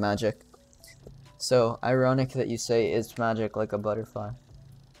was named Magic. So, ironic that you say it's magic like a butterfly.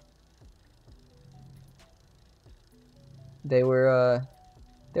 They were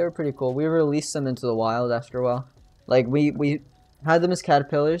pretty cool. We released them into the wild after a while. Like, we had them as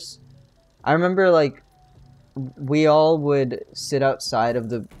caterpillars. I remember, like, we all would sit outside of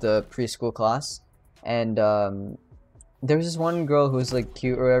the preschool class, and there was this one girl who was like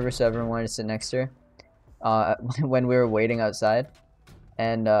cute or whatever, so everyone wanted to sit next to her when we were waiting outside,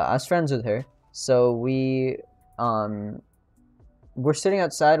 and I was friends with her, so we're sitting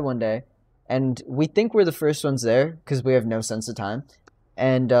outside one day, and we think we're the first ones there because we have no sense of time,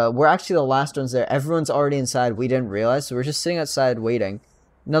 and we're actually the last ones there. Everyone's already inside. We didn't realize, so we're just sitting outside waiting.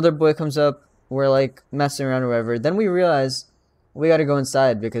 Another boy comes up. We're like messing around or whatever. Then we realize we gotta go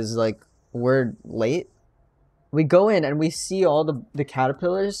inside because like we're late. We go in and we see all the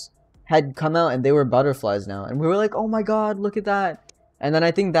caterpillars had come out and they were butterflies now. And we were like, oh my god, look at that. And then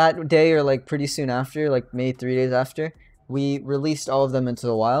I think that day or like pretty soon after, like maybe 3 days after, we released all of them into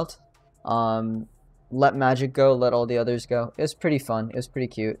the wild. Let Magic go, let all the others go. It was pretty fun. It was pretty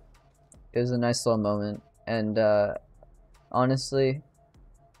cute. It was a nice little moment. And honestly,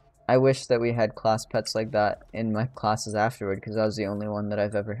 I wish that we had class pets like that in my classes afterward, because that was the only one that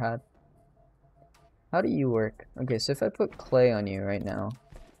I've ever had. How do you work? Okay, so if I put clay on you right now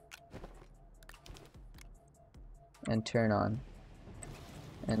and turn on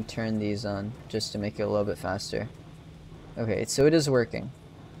and turn these on just to make it a little bit faster. Okay, so it is working.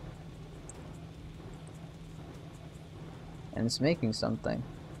 And it's making something.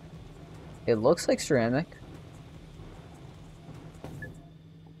 It looks like ceramic.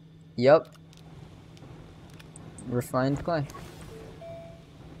 Yup. Refined clay.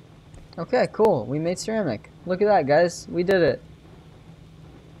 Okay, cool. We made ceramic. Look at that, guys. We did it.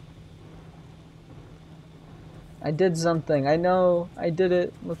 I did something. I know. I did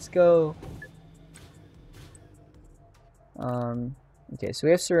it. Let's go. Okay, so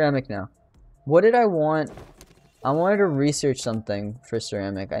we have ceramic now. What did I want? I wanted to research something for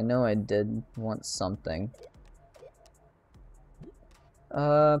ceramic. I know I did want something.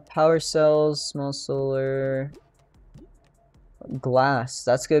 Power cells, small solar, glass.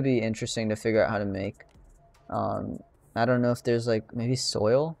 That's gonna be interesting to figure out how to make. I don't know if there's like maybe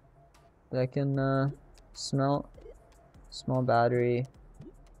soil that I can smelt. Small battery.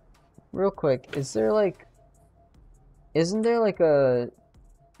 Real quick, isn't there like a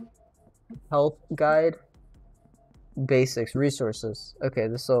health guide? Basics, resources. Okay,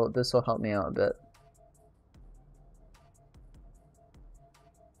 this'll help me out a bit.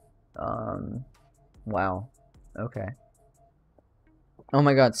 Wow. Okay. Oh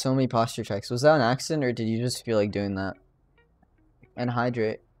my god, so many posture checks. Was that an accident or did you just feel like doing that? And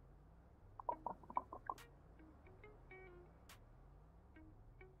hydrate.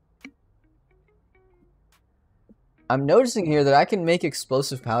 I'm noticing here that I can make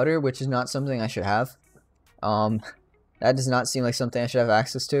explosive powder, which is not something I should have. That does not seem like something I should have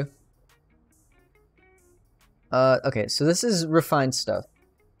access to. Okay, so this is refined stuff.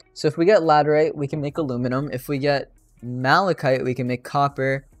 So if we get laterite, we can make aluminum. If we get malachite, we can make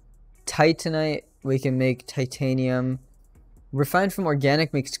copper. Titanite, we can make titanium. Refined from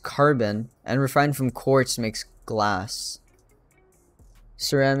organic makes carbon. And refined from quartz makes glass.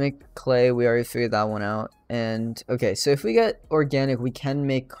 Ceramic, clay, we already figured that one out. And, okay, so if we get organic, we can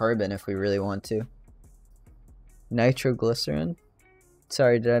make carbon if we really want to. Nitroglycerin?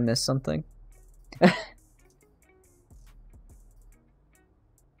 Sorry, did I miss something?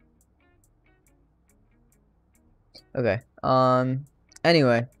 Okay,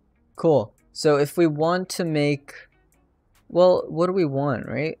 anyway, cool. So if we want to make, well, what do we want,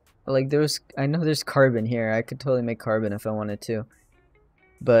 right? Like I know there's carbon here. I could totally make carbon if I wanted to.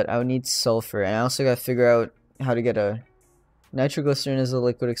 But I would need sulfur, and I also gotta figure out how to get a, nitroglycerin is a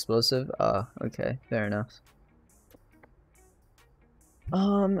liquid explosive? Okay, fair enough.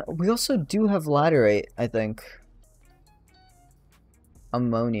 We also do have laterite, I think.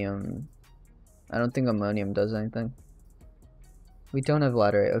 Ammonium. I don't think ammonium does anything. We don't have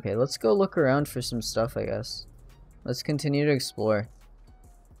laterite. Okay, let's go look around for some stuff, I guess. Let's continue to explore.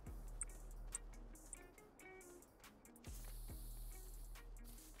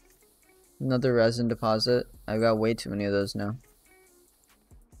 Another resin deposit. I've got way too many of those now.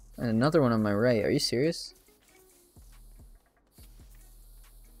 And another one on my right. Are you serious?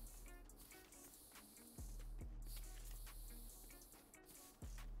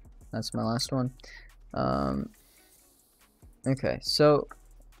 That's my last one. Okay, so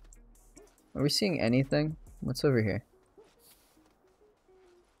are we seeing anything? What's over here?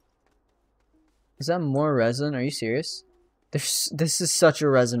 Is that more resin? Are you serious? This is such a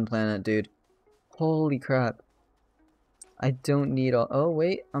resin planet, dude. Holy crap. I don't need all. Oh,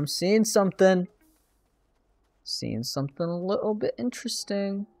 wait. I'm seeing something. Seeing something a little bit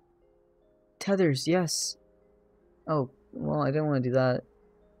interesting. Tethers, yes. Oh, well, I didn't want to do that.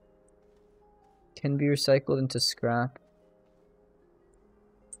 Can be recycled into scrap.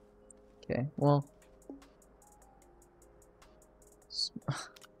 Okay, well.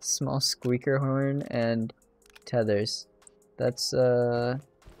 Small squeaker horn and tethers. That's, I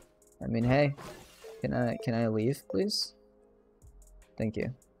mean, hey. Can I leave, please? Thank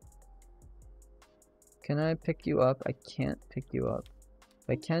you. Can I pick you up? I can't pick you up.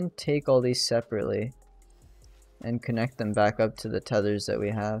 I can take all these separately and connect them back up to the tethers that we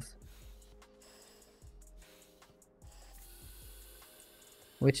have.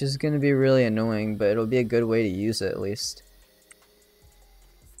 Which is going to be really annoying, but it'll be a good way to use it at least.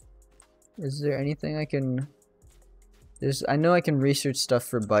 Is there anything I can... I know I can research stuff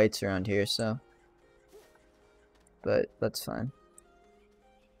for bytes around here, so... But that's fine.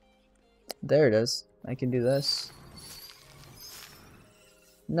 There it is. I can do this.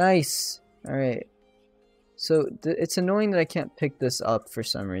 Nice! Alright. So, it's annoying that I can't pick this up for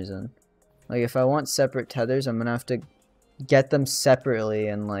some reason. Like, if I want separate tethers, I'm gonna have to get them separately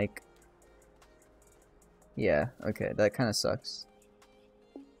and, like... Yeah, okay, that kinda sucks.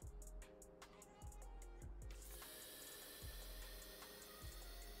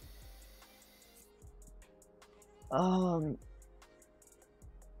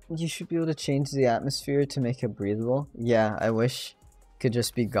 You should be able to change the atmosphere to make it breathable. Yeah, I wish it could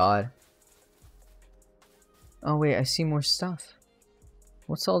just be God. Oh wait, I see more stuff.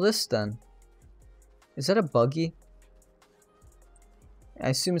 What's all this then? Is that a buggy? I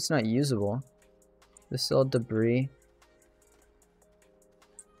assume it's not usable. This is all debris.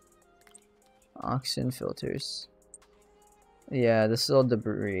 Oxygen filters. Yeah, this is all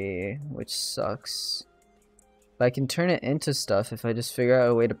debris, which sucks. But I can turn it into stuff if I just figure out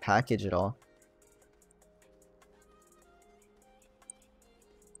a way to package it all.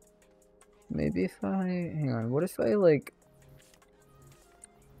 Maybe if I... Hang on, what if I, like...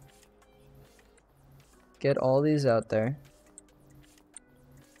 get all these out there.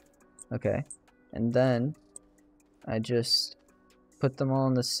 Okay. And then I just put them all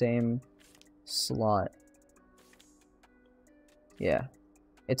in the same slot. Yeah.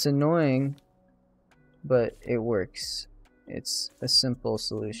 It's annoying, but it works. It's a simple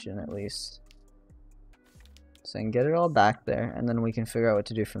solution, at least. So I can get it all back there, and then we can figure out what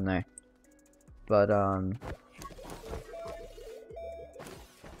to do from there. But, I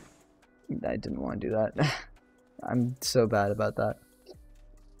didn't want to do that. I'm so bad about that.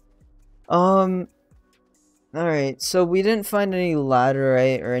 Alright, so we didn't find any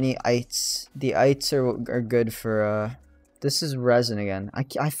laterite or any ites. The ites are good for, this is resin again.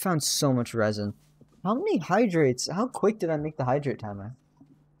 I found so much resin. How many hydrates? How quick did I make the hydrate timer?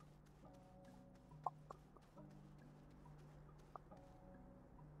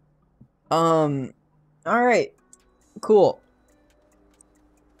 Alright. Cool.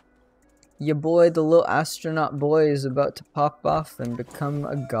 Your boy, the little astronaut boy, is about to pop off and become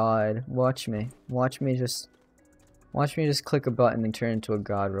a god. Watch me. Watch me just click a button and turn into a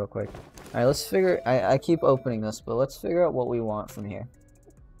god real quick. Alright, let's figure... I keep opening this, but let's figure out what we want from here.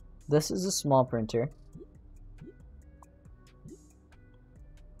 This is a small printer.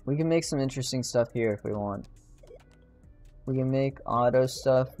 We can make some interesting stuff here if we want. We can make auto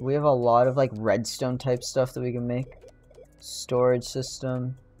stuff. We have a lot of, like, redstone type stuff that we can make. Storage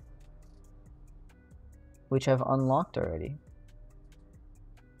system. Which I've unlocked already.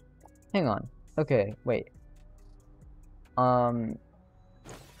 Hang on. Okay, wait.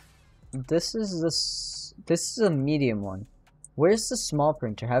 This is a medium one. Where's the small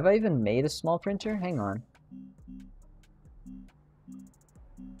printer? Have I even made a small printer? Hang on.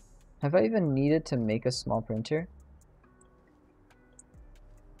 Have I even needed to make a small printer?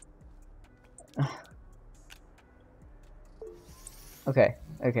 Okay.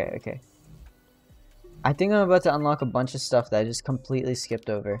 I think I'm about to unlock a bunch of stuff that I just completely skipped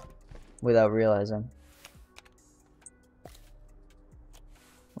over without realizing.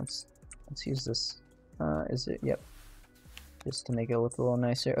 Let's use this. Is it? Yep. Just to make it look a little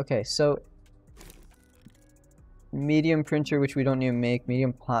nicer. Okay, so medium printer, which we don't need to make,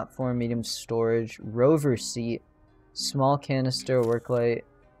 medium platform, medium storage, rover seat, small canister, work light.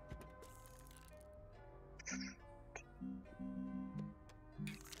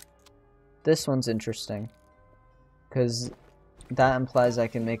 This one's interesting, because that implies I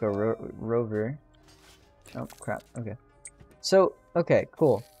can make a rover. Oh, crap. Okay. So, okay,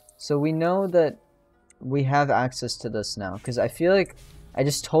 cool. So we know that we have access to this now, because I feel like I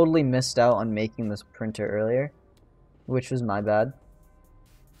just totally missed out on making this printer earlier, which was my bad.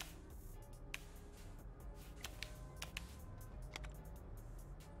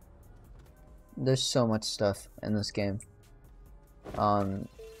 There's so much stuff in this game.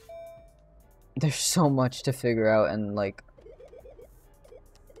 There's so much to figure out, and like...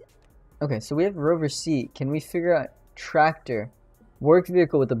 Okay, so we have rover seat. Can we figure out tractor? Work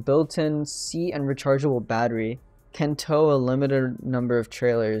vehicle with a built-in seat and rechargeable battery. Can tow a limited number of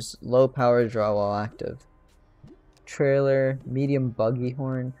trailers. Low power draw while active. Trailer, medium buggy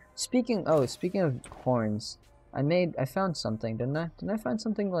horn. Speaking of horns, I found something, didn't I? Didn't I find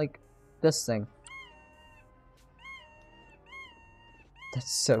something like this thing?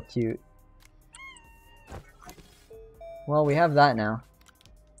 That's so cute. Well, we have that now.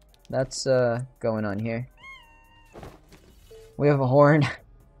 That's going on here. We have a horn.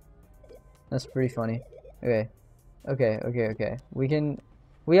 That's pretty funny. Okay. We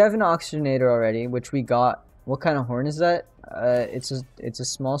have an oxygenator already, which we got. What kind of horn is that? It's a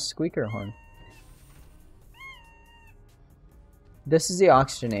small squeaker horn. This is the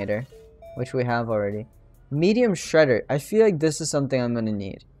oxygenator, which we have already. Medium shredder. I feel like this is something I'm gonna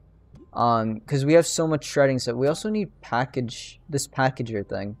need. Because we have so much shredding stuff. We also need this packager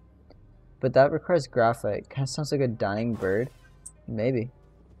thing. But that requires graphite. Kind of sounds like a dying bird. Maybe.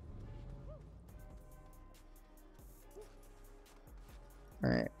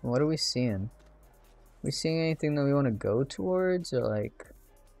 Alright, what are we seeing? We seeing anything that we want to go towards, or like...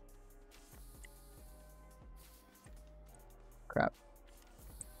 Crap.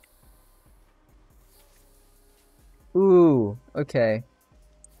 Ooh, okay.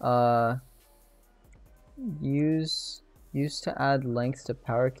 Use to add length to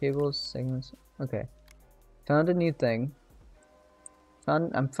power cables, segments. Okay. Found a new thing.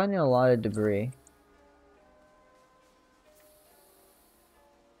 I'm finding a lot of debris.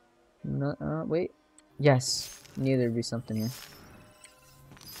 No, wait. Yes. Knew there'd be something here.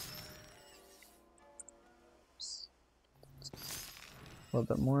 A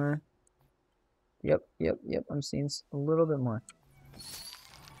little bit more. Yep. I'm seeing a little bit more.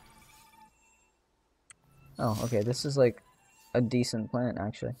 Oh, okay. This is like a decent plant,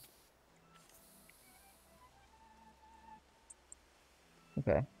 actually.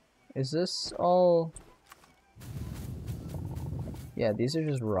 Okay. Is this all... Yeah, these are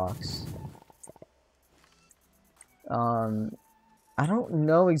just rocks. I don't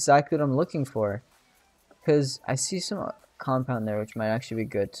know exactly what I'm looking for. Because I see some compound there, which might actually be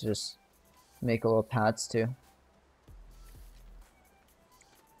good to just make little paths to.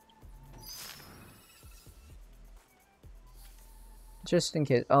 Just in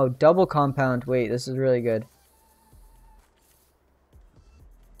case. Oh, double compound. Wait, this is really good.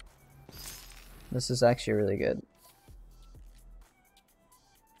 This is actually really good.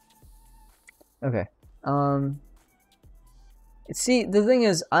 Okay. See, the thing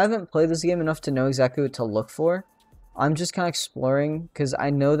is, I haven't played this game enough to know exactly what to look for. I'm just kind of exploring, because I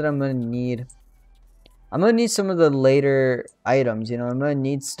know that I'm gonna need some of the later items, you know. I'm gonna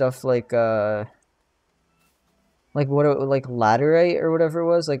need stuff like like laterite or whatever it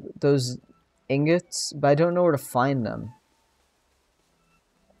was, like those ingots, but I don't know where to find them.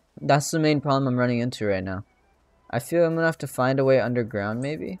 That's the main problem I'm running into right now. I feel I'm gonna have to find a way underground,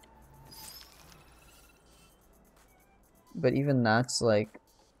 maybe. But even that's like,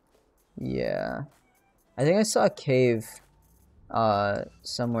 yeah. I think I saw a cave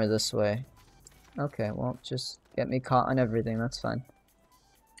somewhere this way. Okay, well, just get me caught on everything, that's fine.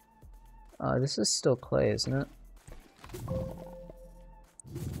 This is still clay, isn't it?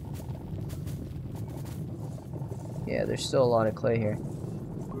 Yeah, there's still a lot of clay here.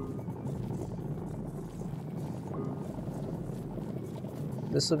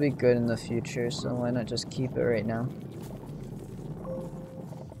 This will be good in the future, so why not just keep it right now?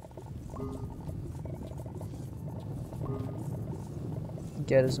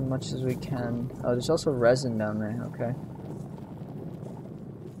 Get as much as we can. Oh, there's also resin down there, okay.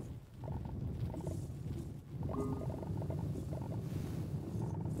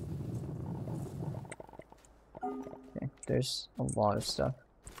 Okay, there's a lot of stuff.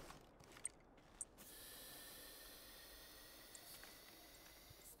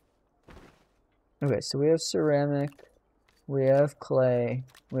 Okay, so we have ceramic, we have clay,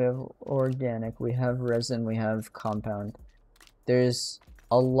 we have organic, we have resin, we have compound. There's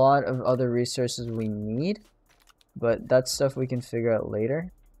a lot of other resources we need, but that's stuff we can figure out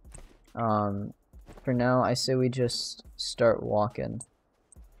later. For now, I say we just start walking.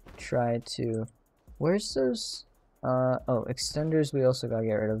 Try to... Where's those... oh, extenders we also gotta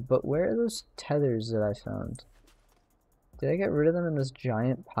get rid of, but where are those tethers that I found? Did I get rid of them in this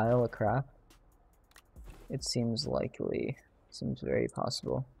giant pile of crap? It seems likely. Seems very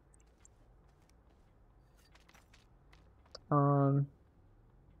possible.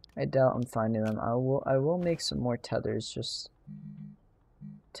 I doubt I'm finding them. I will make some more tethers just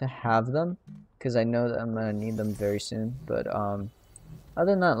to have them, because I know that I'm gonna need them very soon. But other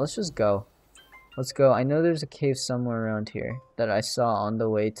than that, let's just go. Let's go. I know there's a cave somewhere around here that I saw on the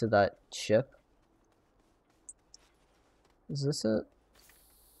way to that ship. Is this it?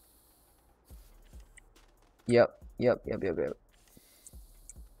 Yep.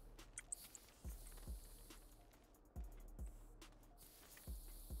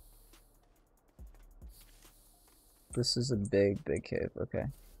 This is a big cave. Okay.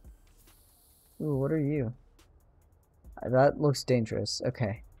 Ooh, what are you? That looks dangerous.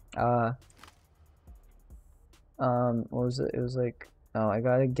 Okay. What was it? It was like, oh, I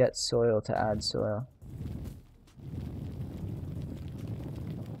gotta get soil to add soil.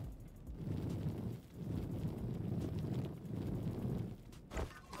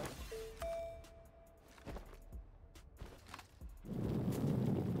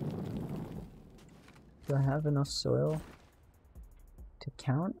 Do I have enough soil to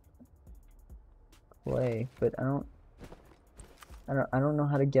count? Clay, but I don't know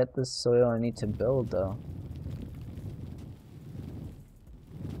how to get this soil I need to build though.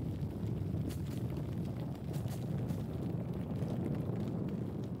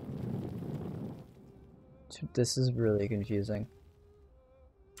 This is really confusing.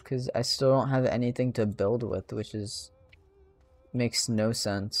 Because I still don't have anything to build with, which is... makes no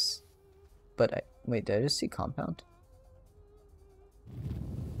sense. But wait, did I just see compound?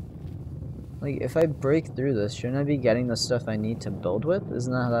 Like, if I break through this, shouldn't I be getting the stuff I need to build with?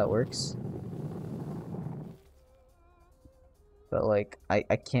 Isn't that how that works? But, like, I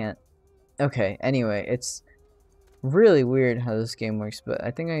can't... Okay, anyway, it's really weird how this game works, but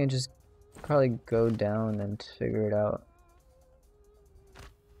I think I can just probably go down and figure it out.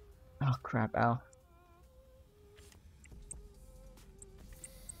 Oh, crap, ow.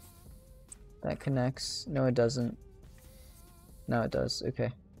 That connects. No, it doesn't. No, it does.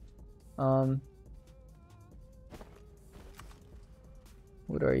 Okay.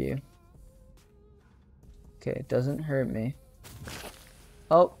 What are you? Okay, it doesn't hurt me.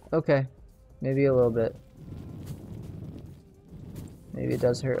 Oh, okay. Maybe a little bit. Maybe it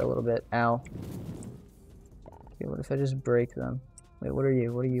does hurt a little bit. Ow. Okay, what if I just break them? Wait, what are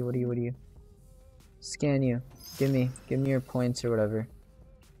you? What are you? What are you? What are you? Scan you. Give me your points or whatever.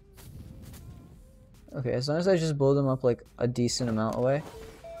 Okay, as long as I just blow them up like a decent amount away,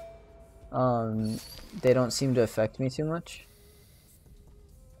 they don't seem to affect me too much.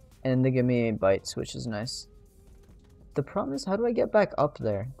 And they give me bites, which is nice. The problem is, how do I get back up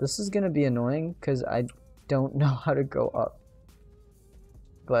there? This is gonna be annoying because I don't know how to go up.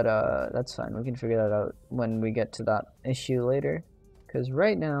 But that's fine, we can figure that out when we get to that issue later. Because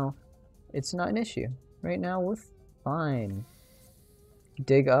right now, it's not an issue. Right now, we're fine.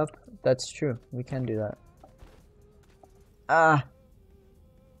 Dig up, that's true, we can do that. Ah!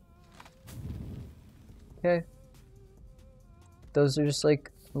 Okay. Those are just like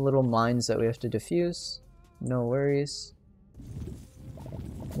little mines that we have to defuse. No worries.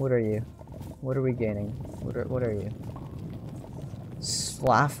 What are you? What are we gaining? What are you?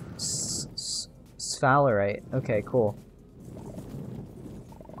 Sphalerite. Okay, cool.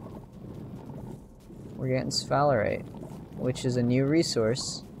 We're getting sphalerite, which is a new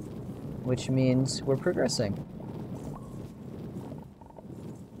resource, which means we're progressing.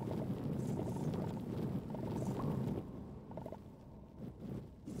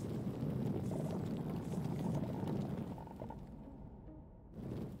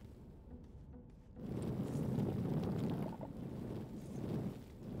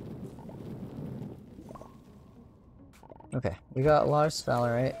 Okay, we got a lot of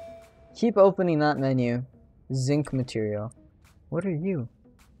sphalerite. Keep opening that menu. Zinc material. What are you?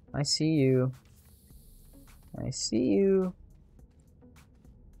 I see you. I see you.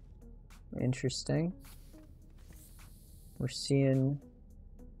 Interesting. We're seeing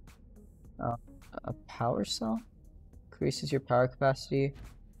a power cell. Increases your power capacity.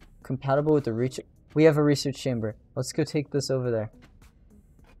 Compatible with the research. We have a research chamber. Let's go take this over there.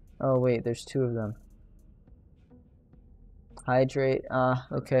 Oh wait, there's two of them. Hydrate.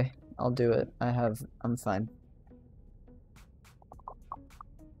 Okay. I'll do it. I'm fine.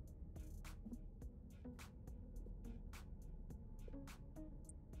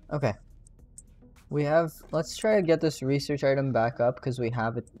 Okay. Let's try to get this research item back up because we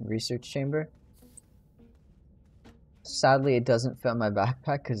have a research chamber. Sadly, it doesn't fit in my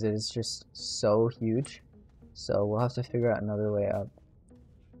backpack because it is just so huge. So we'll have to figure out another way up.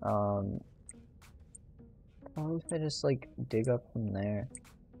 What if I just like dig up from there?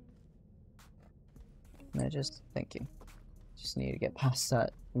 Thank you. Just need to get past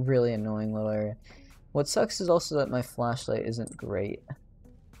that really annoying little area. What sucks is also that my flashlight isn't great.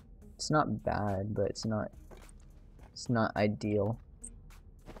 It's not bad, but it's not ideal.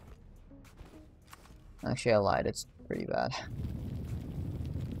 Actually, I lied. It's pretty bad.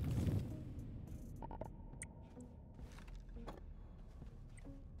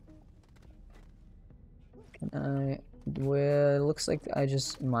 Well, it looks like I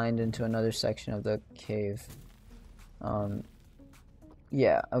just mined into another section of the cave.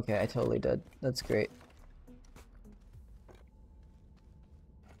 Yeah, okay, I totally did. That's great.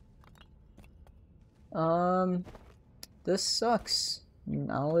 This sucks.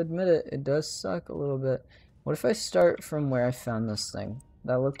 I'll admit it, it does suck a little bit. What if I start from where I found this thing?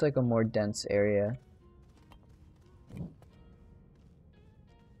 That looked like a more dense area.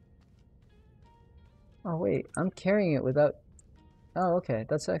 Oh wait, I'm carrying it without... Oh, okay,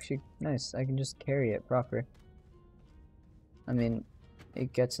 that's actually nice. I can just carry it proper. I mean,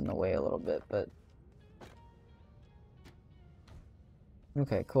 it gets in the way a little bit, but...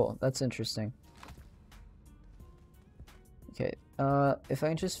 Okay, cool. That's interesting. Okay, if I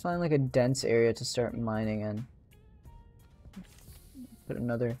can just find like a dense area to start mining in. Put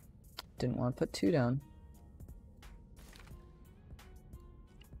another... Didn't want to put two down.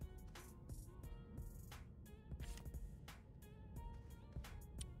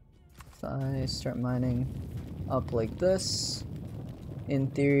 If I start mining up like this, in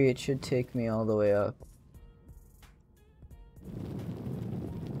theory it should take me all the way up.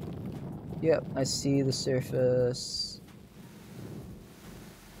 Yep, I see the surface.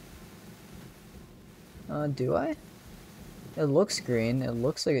 Do I? It looks green. It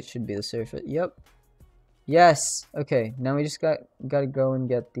looks like it should be the surface. Yep. Yes! Okay, now we just gotta go and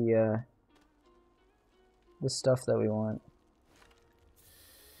get the stuff that we want.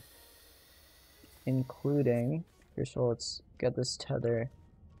 Including, first of all, let's get this tether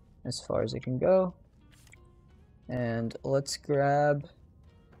as far as it can go. And let's grab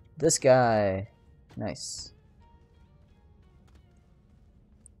this guy. Nice.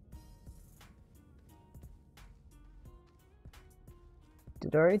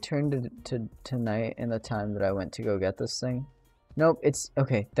 Did it already turn to night in the time that I went to go get this thing? Nope, it's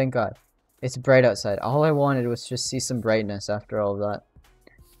okay, thank God. It's bright outside. All I wanted was just see some brightness after all of that.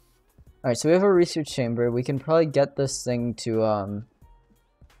 Alright, so we have a research chamber. We can probably get this thing to,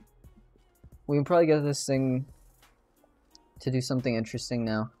 we can probably get this thing to do something interesting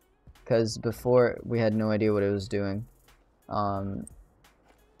now. Because before, we had no idea what it was doing.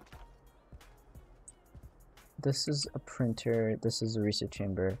 This is a printer. This is a research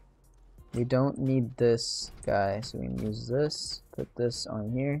chamber. We don't need this guy, so we can use this. Put this on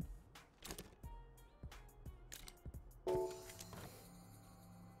here.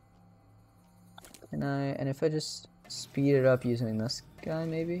 And if I just speed it up using this guy,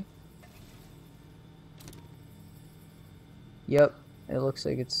 maybe? Yep, it looks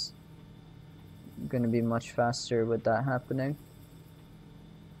like it's gonna be much faster with that happening.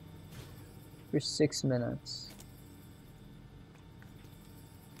 For 6 minutes.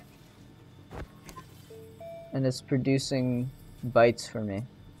 And it's producing bytes for me.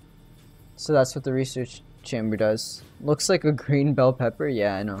 So that's what the research chamber does. Looks like a green bell pepper?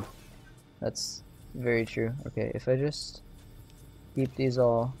 Yeah, I know. That's very true. Okay, if I just keep these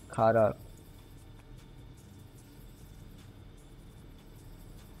all caught up.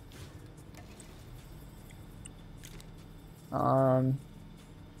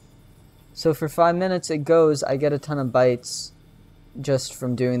 So for 5 minutes it goes, I get a ton of bytes just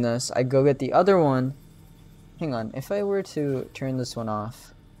from doing this. I go get the other one. Hang on, if I were to turn this one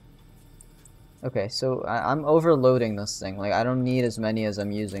off. Okay, so I'm overloading this thing. Like, I don't need as many as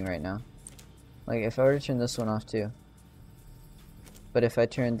I'm using right now. Like, if I were to turn this one off too. But if I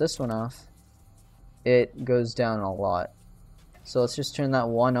turn this one off, it goes down a lot. So let's just turn that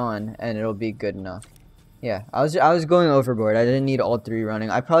one on and it'll be good enough. Yeah, I was going overboard. I didn't need all three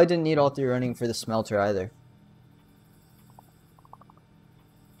running. I probably didn't need all three running for the smelter either.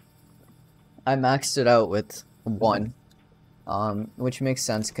 I maxed it out with one. which makes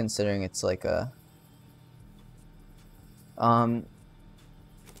sense considering it's like a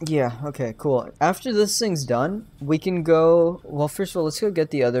yeah, okay, cool. After this thing's done, we can go, well, first of all, let's go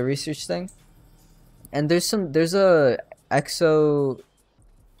get the other research thing. And there's a exo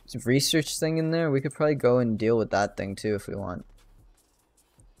research thing in there. We could probably go and deal with that thing too if we want.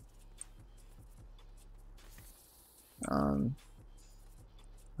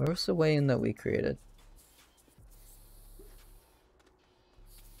 Where was the way in that we created?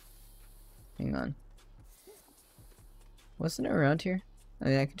 Hang on. Wasn't it around here? I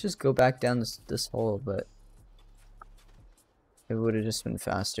mean, I could just go back down this hole, but it would have just been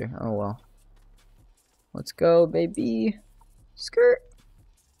faster. Oh well. Let's go, baby. Skirt.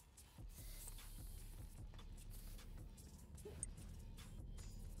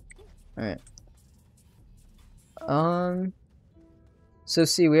 Alright. So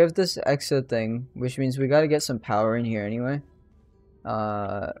see, we have this exo thing, which means we gotta get some power in here anyway.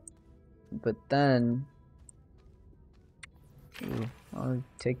 But then... Ooh, I'll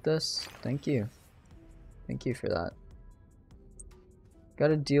take this. Thank you. Thank you for that.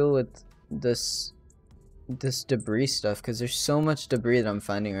 Gotta deal with this debris stuff, because there's so much debris that I'm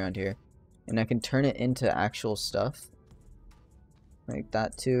finding around here. And I can turn it into actual stuff. Like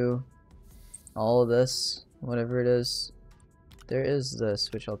that too. All of this, whatever it is. There is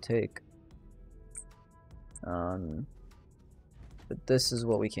this, which I'll take. But this is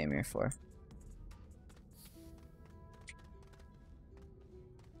what we came here for.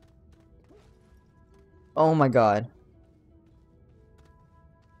 Oh my god.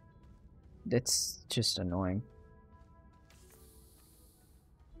 It's just annoying.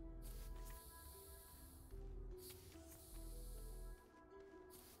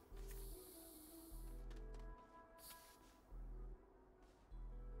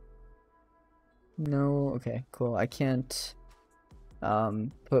 No, okay, cool. I can't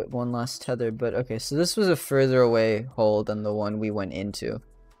put one last tether, but okay, so this was a further away hole than the one we went into.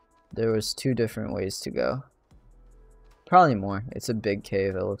 There was 2 different ways to go. Probably more. It's a big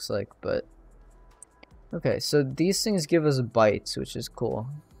cave, it looks like, but... Okay, so these things give us bites, which is cool.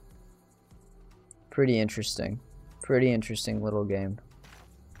 Pretty interesting. Pretty interesting little game.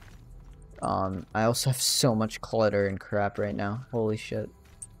 I also have so much clutter and crap right now. Holy shit.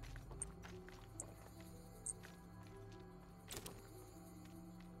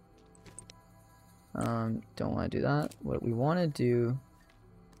 Don't want to do that. What we want to do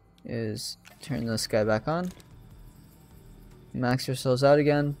is turn this guy back on. Max ourselves out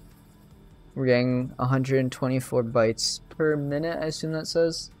again. We're getting 124 bytes per minute, I assume that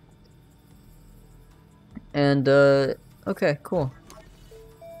says. And, okay, cool.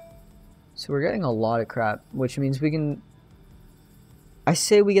 So we're getting a lot of crap, which means we can... I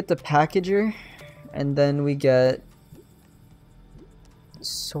say we get the packager, and then we get...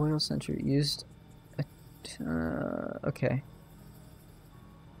 Soil sensor used... okay.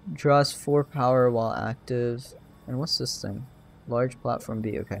 Draws 4 power while active. And what's this thing? Large platform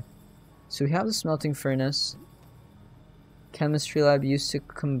B, okay. So we have the smelting furnace. Chemistry lab used to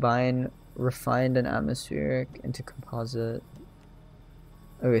combine refined and atmospheric into composite.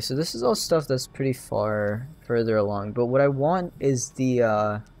 Okay, so this is all stuff that's pretty further along. But what I want is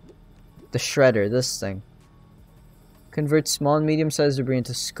the shredder, this thing. Converts small and medium-sized debris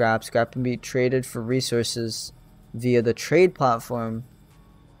into scrap. Scrap can be traded for resources via the trade platform,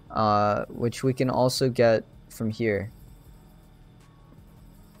 which we can also get from here.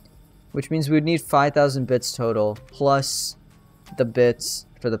 Which means we would need 5,000 bits total, plus the bits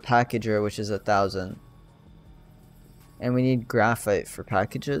for the packager, which is 1,000. And we need graphite for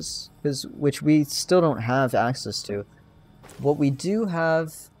packages, which we still don't have access to. What we do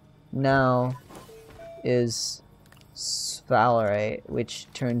have now is sphalerite, which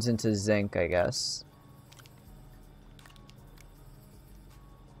turns into zinc, I guess.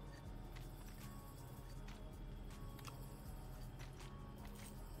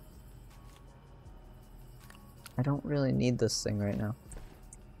 I don't really need this thing right now.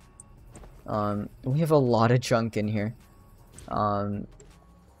 We have a lot of junk in here.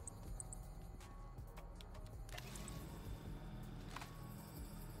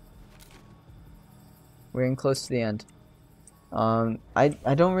 We're in close to the end.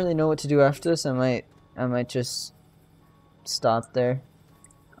 I don't really know what to do after this. I might just stop there.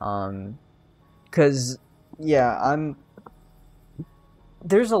 'Cause yeah,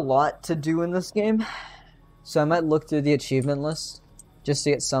 there's a lot to do in this game. So I might look through the achievement list just to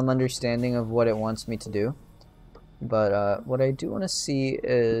get some understanding of what it wants me to do. But what I do want to see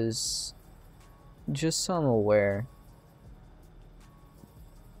is, just so I'm aware,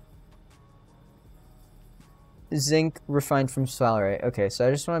 zinc refined from sphalerite. Okay, so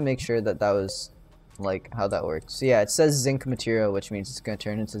I just want to make sure that that was like how that works. So yeah, it says zinc material, which means it's going to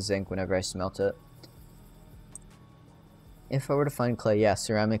turn into zinc whenever I smelt it. If I were to find clay, yeah,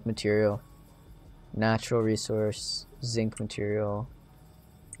 ceramic material, natural resource, zinc material,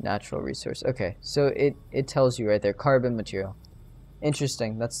 natural resource. Okay, so it tells you right there, carbon material.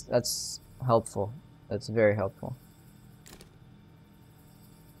 Interesting. That's helpful. That's very helpful.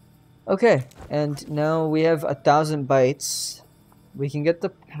 Okay, and now we have 1,000 bytes. We can get the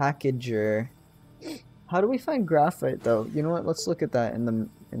packager. How do we find graphite though? You know what? Let's look at that in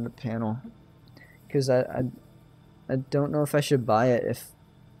the panel, because I don't know if I should buy it if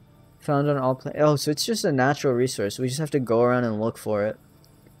found on all oh, so it's just a natural resource. We just have to go around and look for it,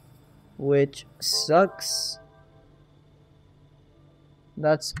 which sucks.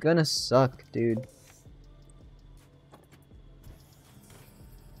 That's gonna suck, dude.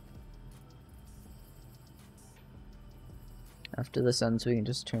 After this ends, we can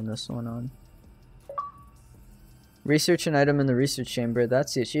just turn this one on. Research an item in the research chamber.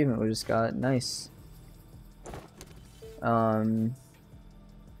 That's the achievement we just got. Nice. Alright,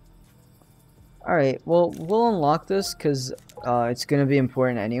 well, we'll unlock this because it's going to be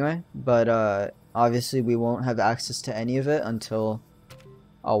important anyway. But obviously we won't have access to any of it until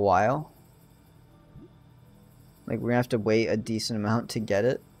a while. Like, we're going to have to wait a decent amount to get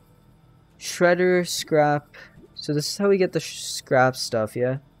it. Shredder, scrap. So this is how we get the scrap stuff,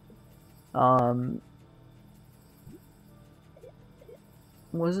 yeah?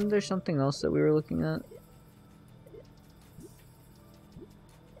 Wasn't there something else that we were looking at?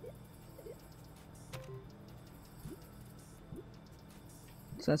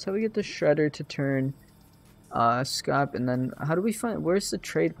 So that's how we get the shredder to turn scrap, and then how do we find, where's the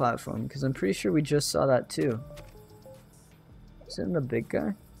trade platform? Because I'm pretty sure we just saw that too. Is it in the big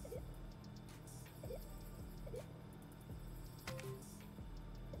guy?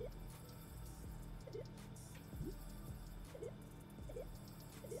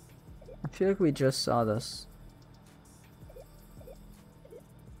 I feel like we just saw this.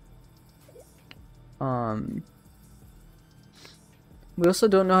 We also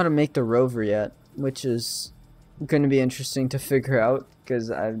don't know how to make the rover yet, which is going to be interesting to figure out, because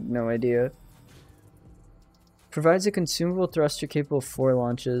I have no idea. Provides a consumable thruster capable of 4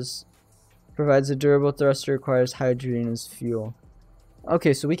 launches. Provides a durable thruster, requires hydrogen as fuel.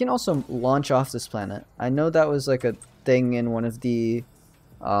 Okay, so we can also launch off this planet. I know that was like a thing in one of the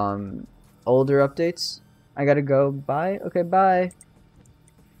older updates. I gotta go. Bye. Okay, bye.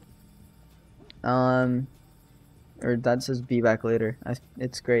 Or that says be back later.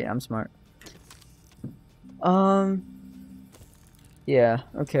 It's great. I'm smart. Yeah,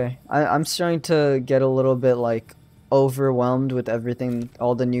 okay. I'm starting to get a little bit like overwhelmed with everything,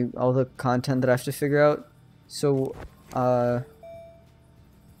 all the content that I have to figure out. So,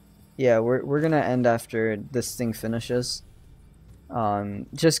 yeah, we're gonna end after this thing finishes.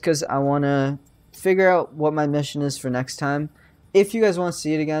 Just because I want to figure out what my mission is for next time. If you guys want to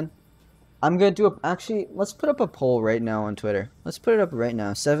see it again, I'm gonna do actually, let's put up a poll right now on Twitter. Let's put it up right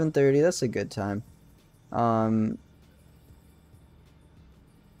now. 7:30. That's a good time.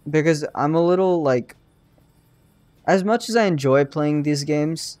 Because I'm a little like, as much as I enjoy playing these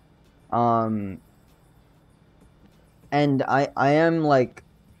games, and I am like,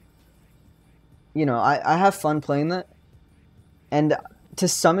 you know, I have fun playing that, and to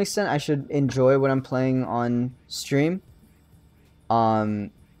some extent I should enjoy what I'm playing on stream. I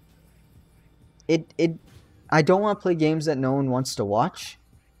don't want to play games that no one wants to watch,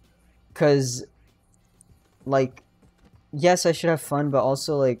 because, like, yes, I should have fun, but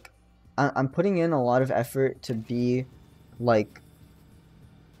also, like, I'm putting in a lot of effort to be, like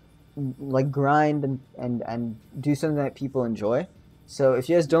grind and do something that people enjoy. So if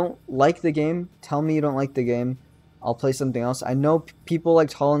you guys don't like the game, tell me you don't like the game. I'll play something else. I know people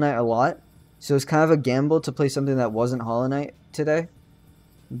liked Hollow Knight a lot, so it's kind of a gamble to play something that wasn't Hollow Knight today.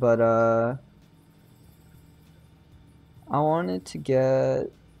 But, I wanted to get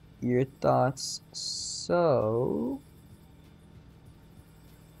your thoughts, so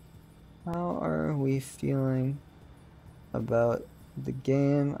how are we feeling about the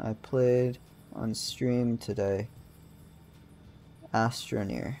game I played on stream today,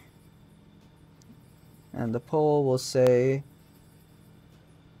 Astroneer? And the poll will say,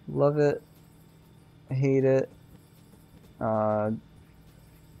 love it, hate it,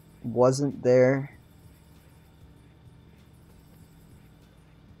 wasn't there,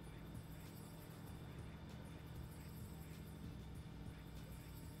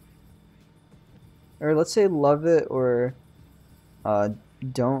 or let's say love it, or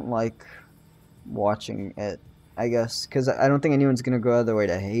don't like watching it. I guess, because I don't think anyone's gonna go out of their way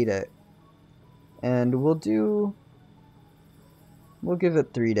to hate it. And we'll give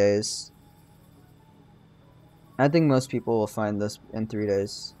it 3 days. I think most people will find this in 3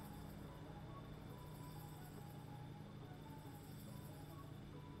 days.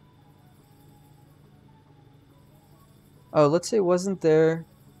 Oh, let's say wasn't there,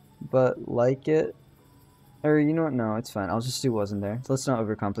 but like it. Or you know what? No, it's fine. I'll just do wasn't there. Let's not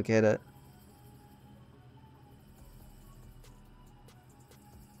overcomplicate it.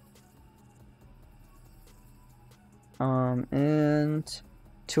 And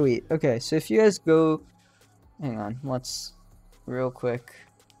tweet. Okay, so if you guys go, hang on, let's real quick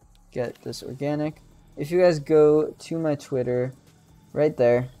get this organic. If you guys go to my Twitter, right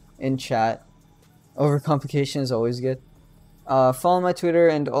there in chat, overcomplication is always good. Follow my Twitter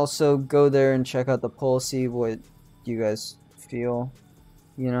and also go there and check out the poll, see what you guys feel.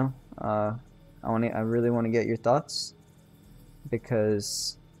 You know, I really want to get your thoughts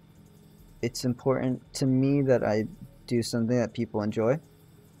because it's important to me that I do something that people enjoy.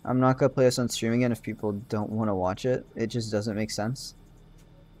 I'm not gonna play this on stream again if people don't want to watch it. It just doesn't make sense.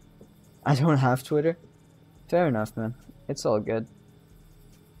 I don't have Twitter. Fair enough, man. It's all good.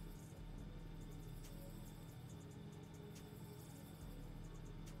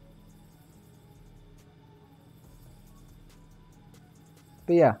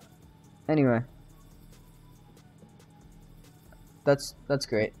 But yeah. Anyway. That's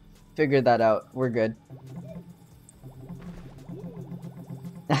great. Figured that out. We're good.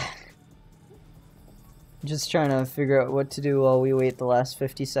 Just trying to figure out what to do while we wait the last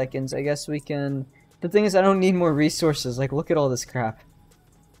 50 seconds. I guess we can... The thing is, I don't need more resources. Like, look at all this crap.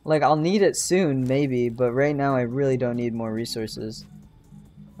 Like, I'll need it soon, maybe, but right now I really don't need more resources.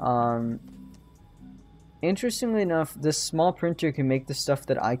 Interestingly enough, this small printer can make the stuff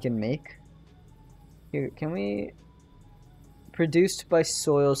that I can make. Here, can we... Produced by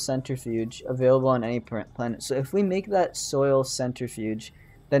soil centrifuge, available on any planet. So if we make that soil centrifuge,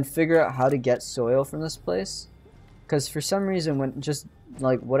 then figure out how to get soil from this place. Because for some reason, when just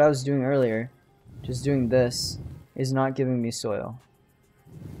like what I was doing earlier, just doing this is not giving me soil.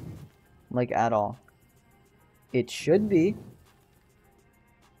 Like at all. It should be.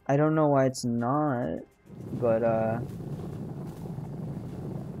 I don't know why it's not, but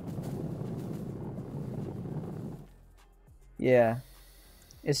yeah.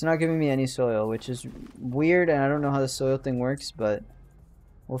 It's not giving me any soil, which is weird, and I don't know how the soil thing works, but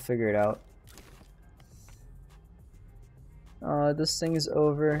we'll figure it out. This thing is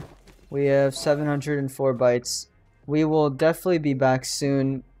over. We have 704 bytes. We will definitely be back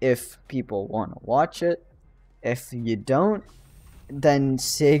soon if people want to watch it. If you don't, then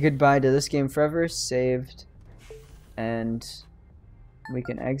say goodbye to this game forever. Saved. And we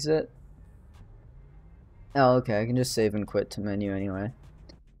can exit. Oh, okay, I can just save and quit to menu anyway.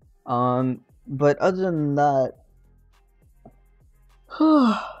 But other than that,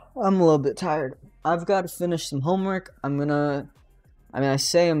 I'm a little bit tired. I've got to finish some homework. I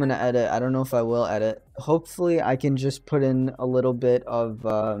say I'm gonna edit. I don't know if I will edit. Hopefully I can just put in a little bit of,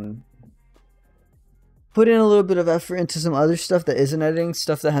 effort into some other stuff that isn't editing,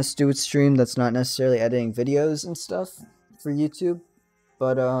 stuff that has to do with stream that's not necessarily editing videos and stuff for YouTube.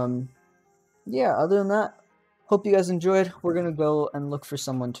 But, yeah, other than that, hope you guys enjoyed. We're gonna go and look for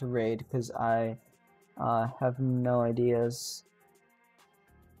someone to raid, because I have no ideas.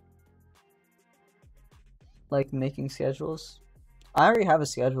 Like making schedules. I already have a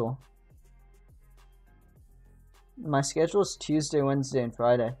schedule. My schedule is Tuesday, Wednesday, and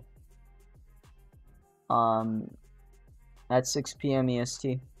Friday. At 6 p.m.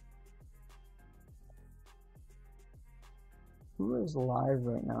 EST. Who is live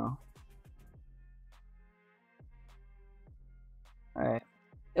right now? Alright.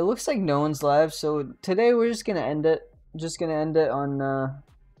 It looks like no one's live, so today we're just gonna end it. Just gonna end it on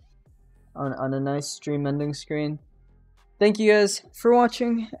a nice stream ending screen. Thank you guys for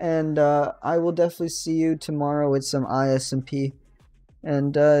watching, and I will definitely see you tomorrow with some ISMP.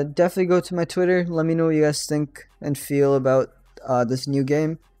 And definitely go to my Twitter. Let me know what you guys think and feel about this new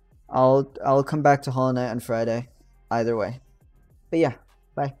game. I'll come back to Hollow Knight on Friday. Either way. But yeah.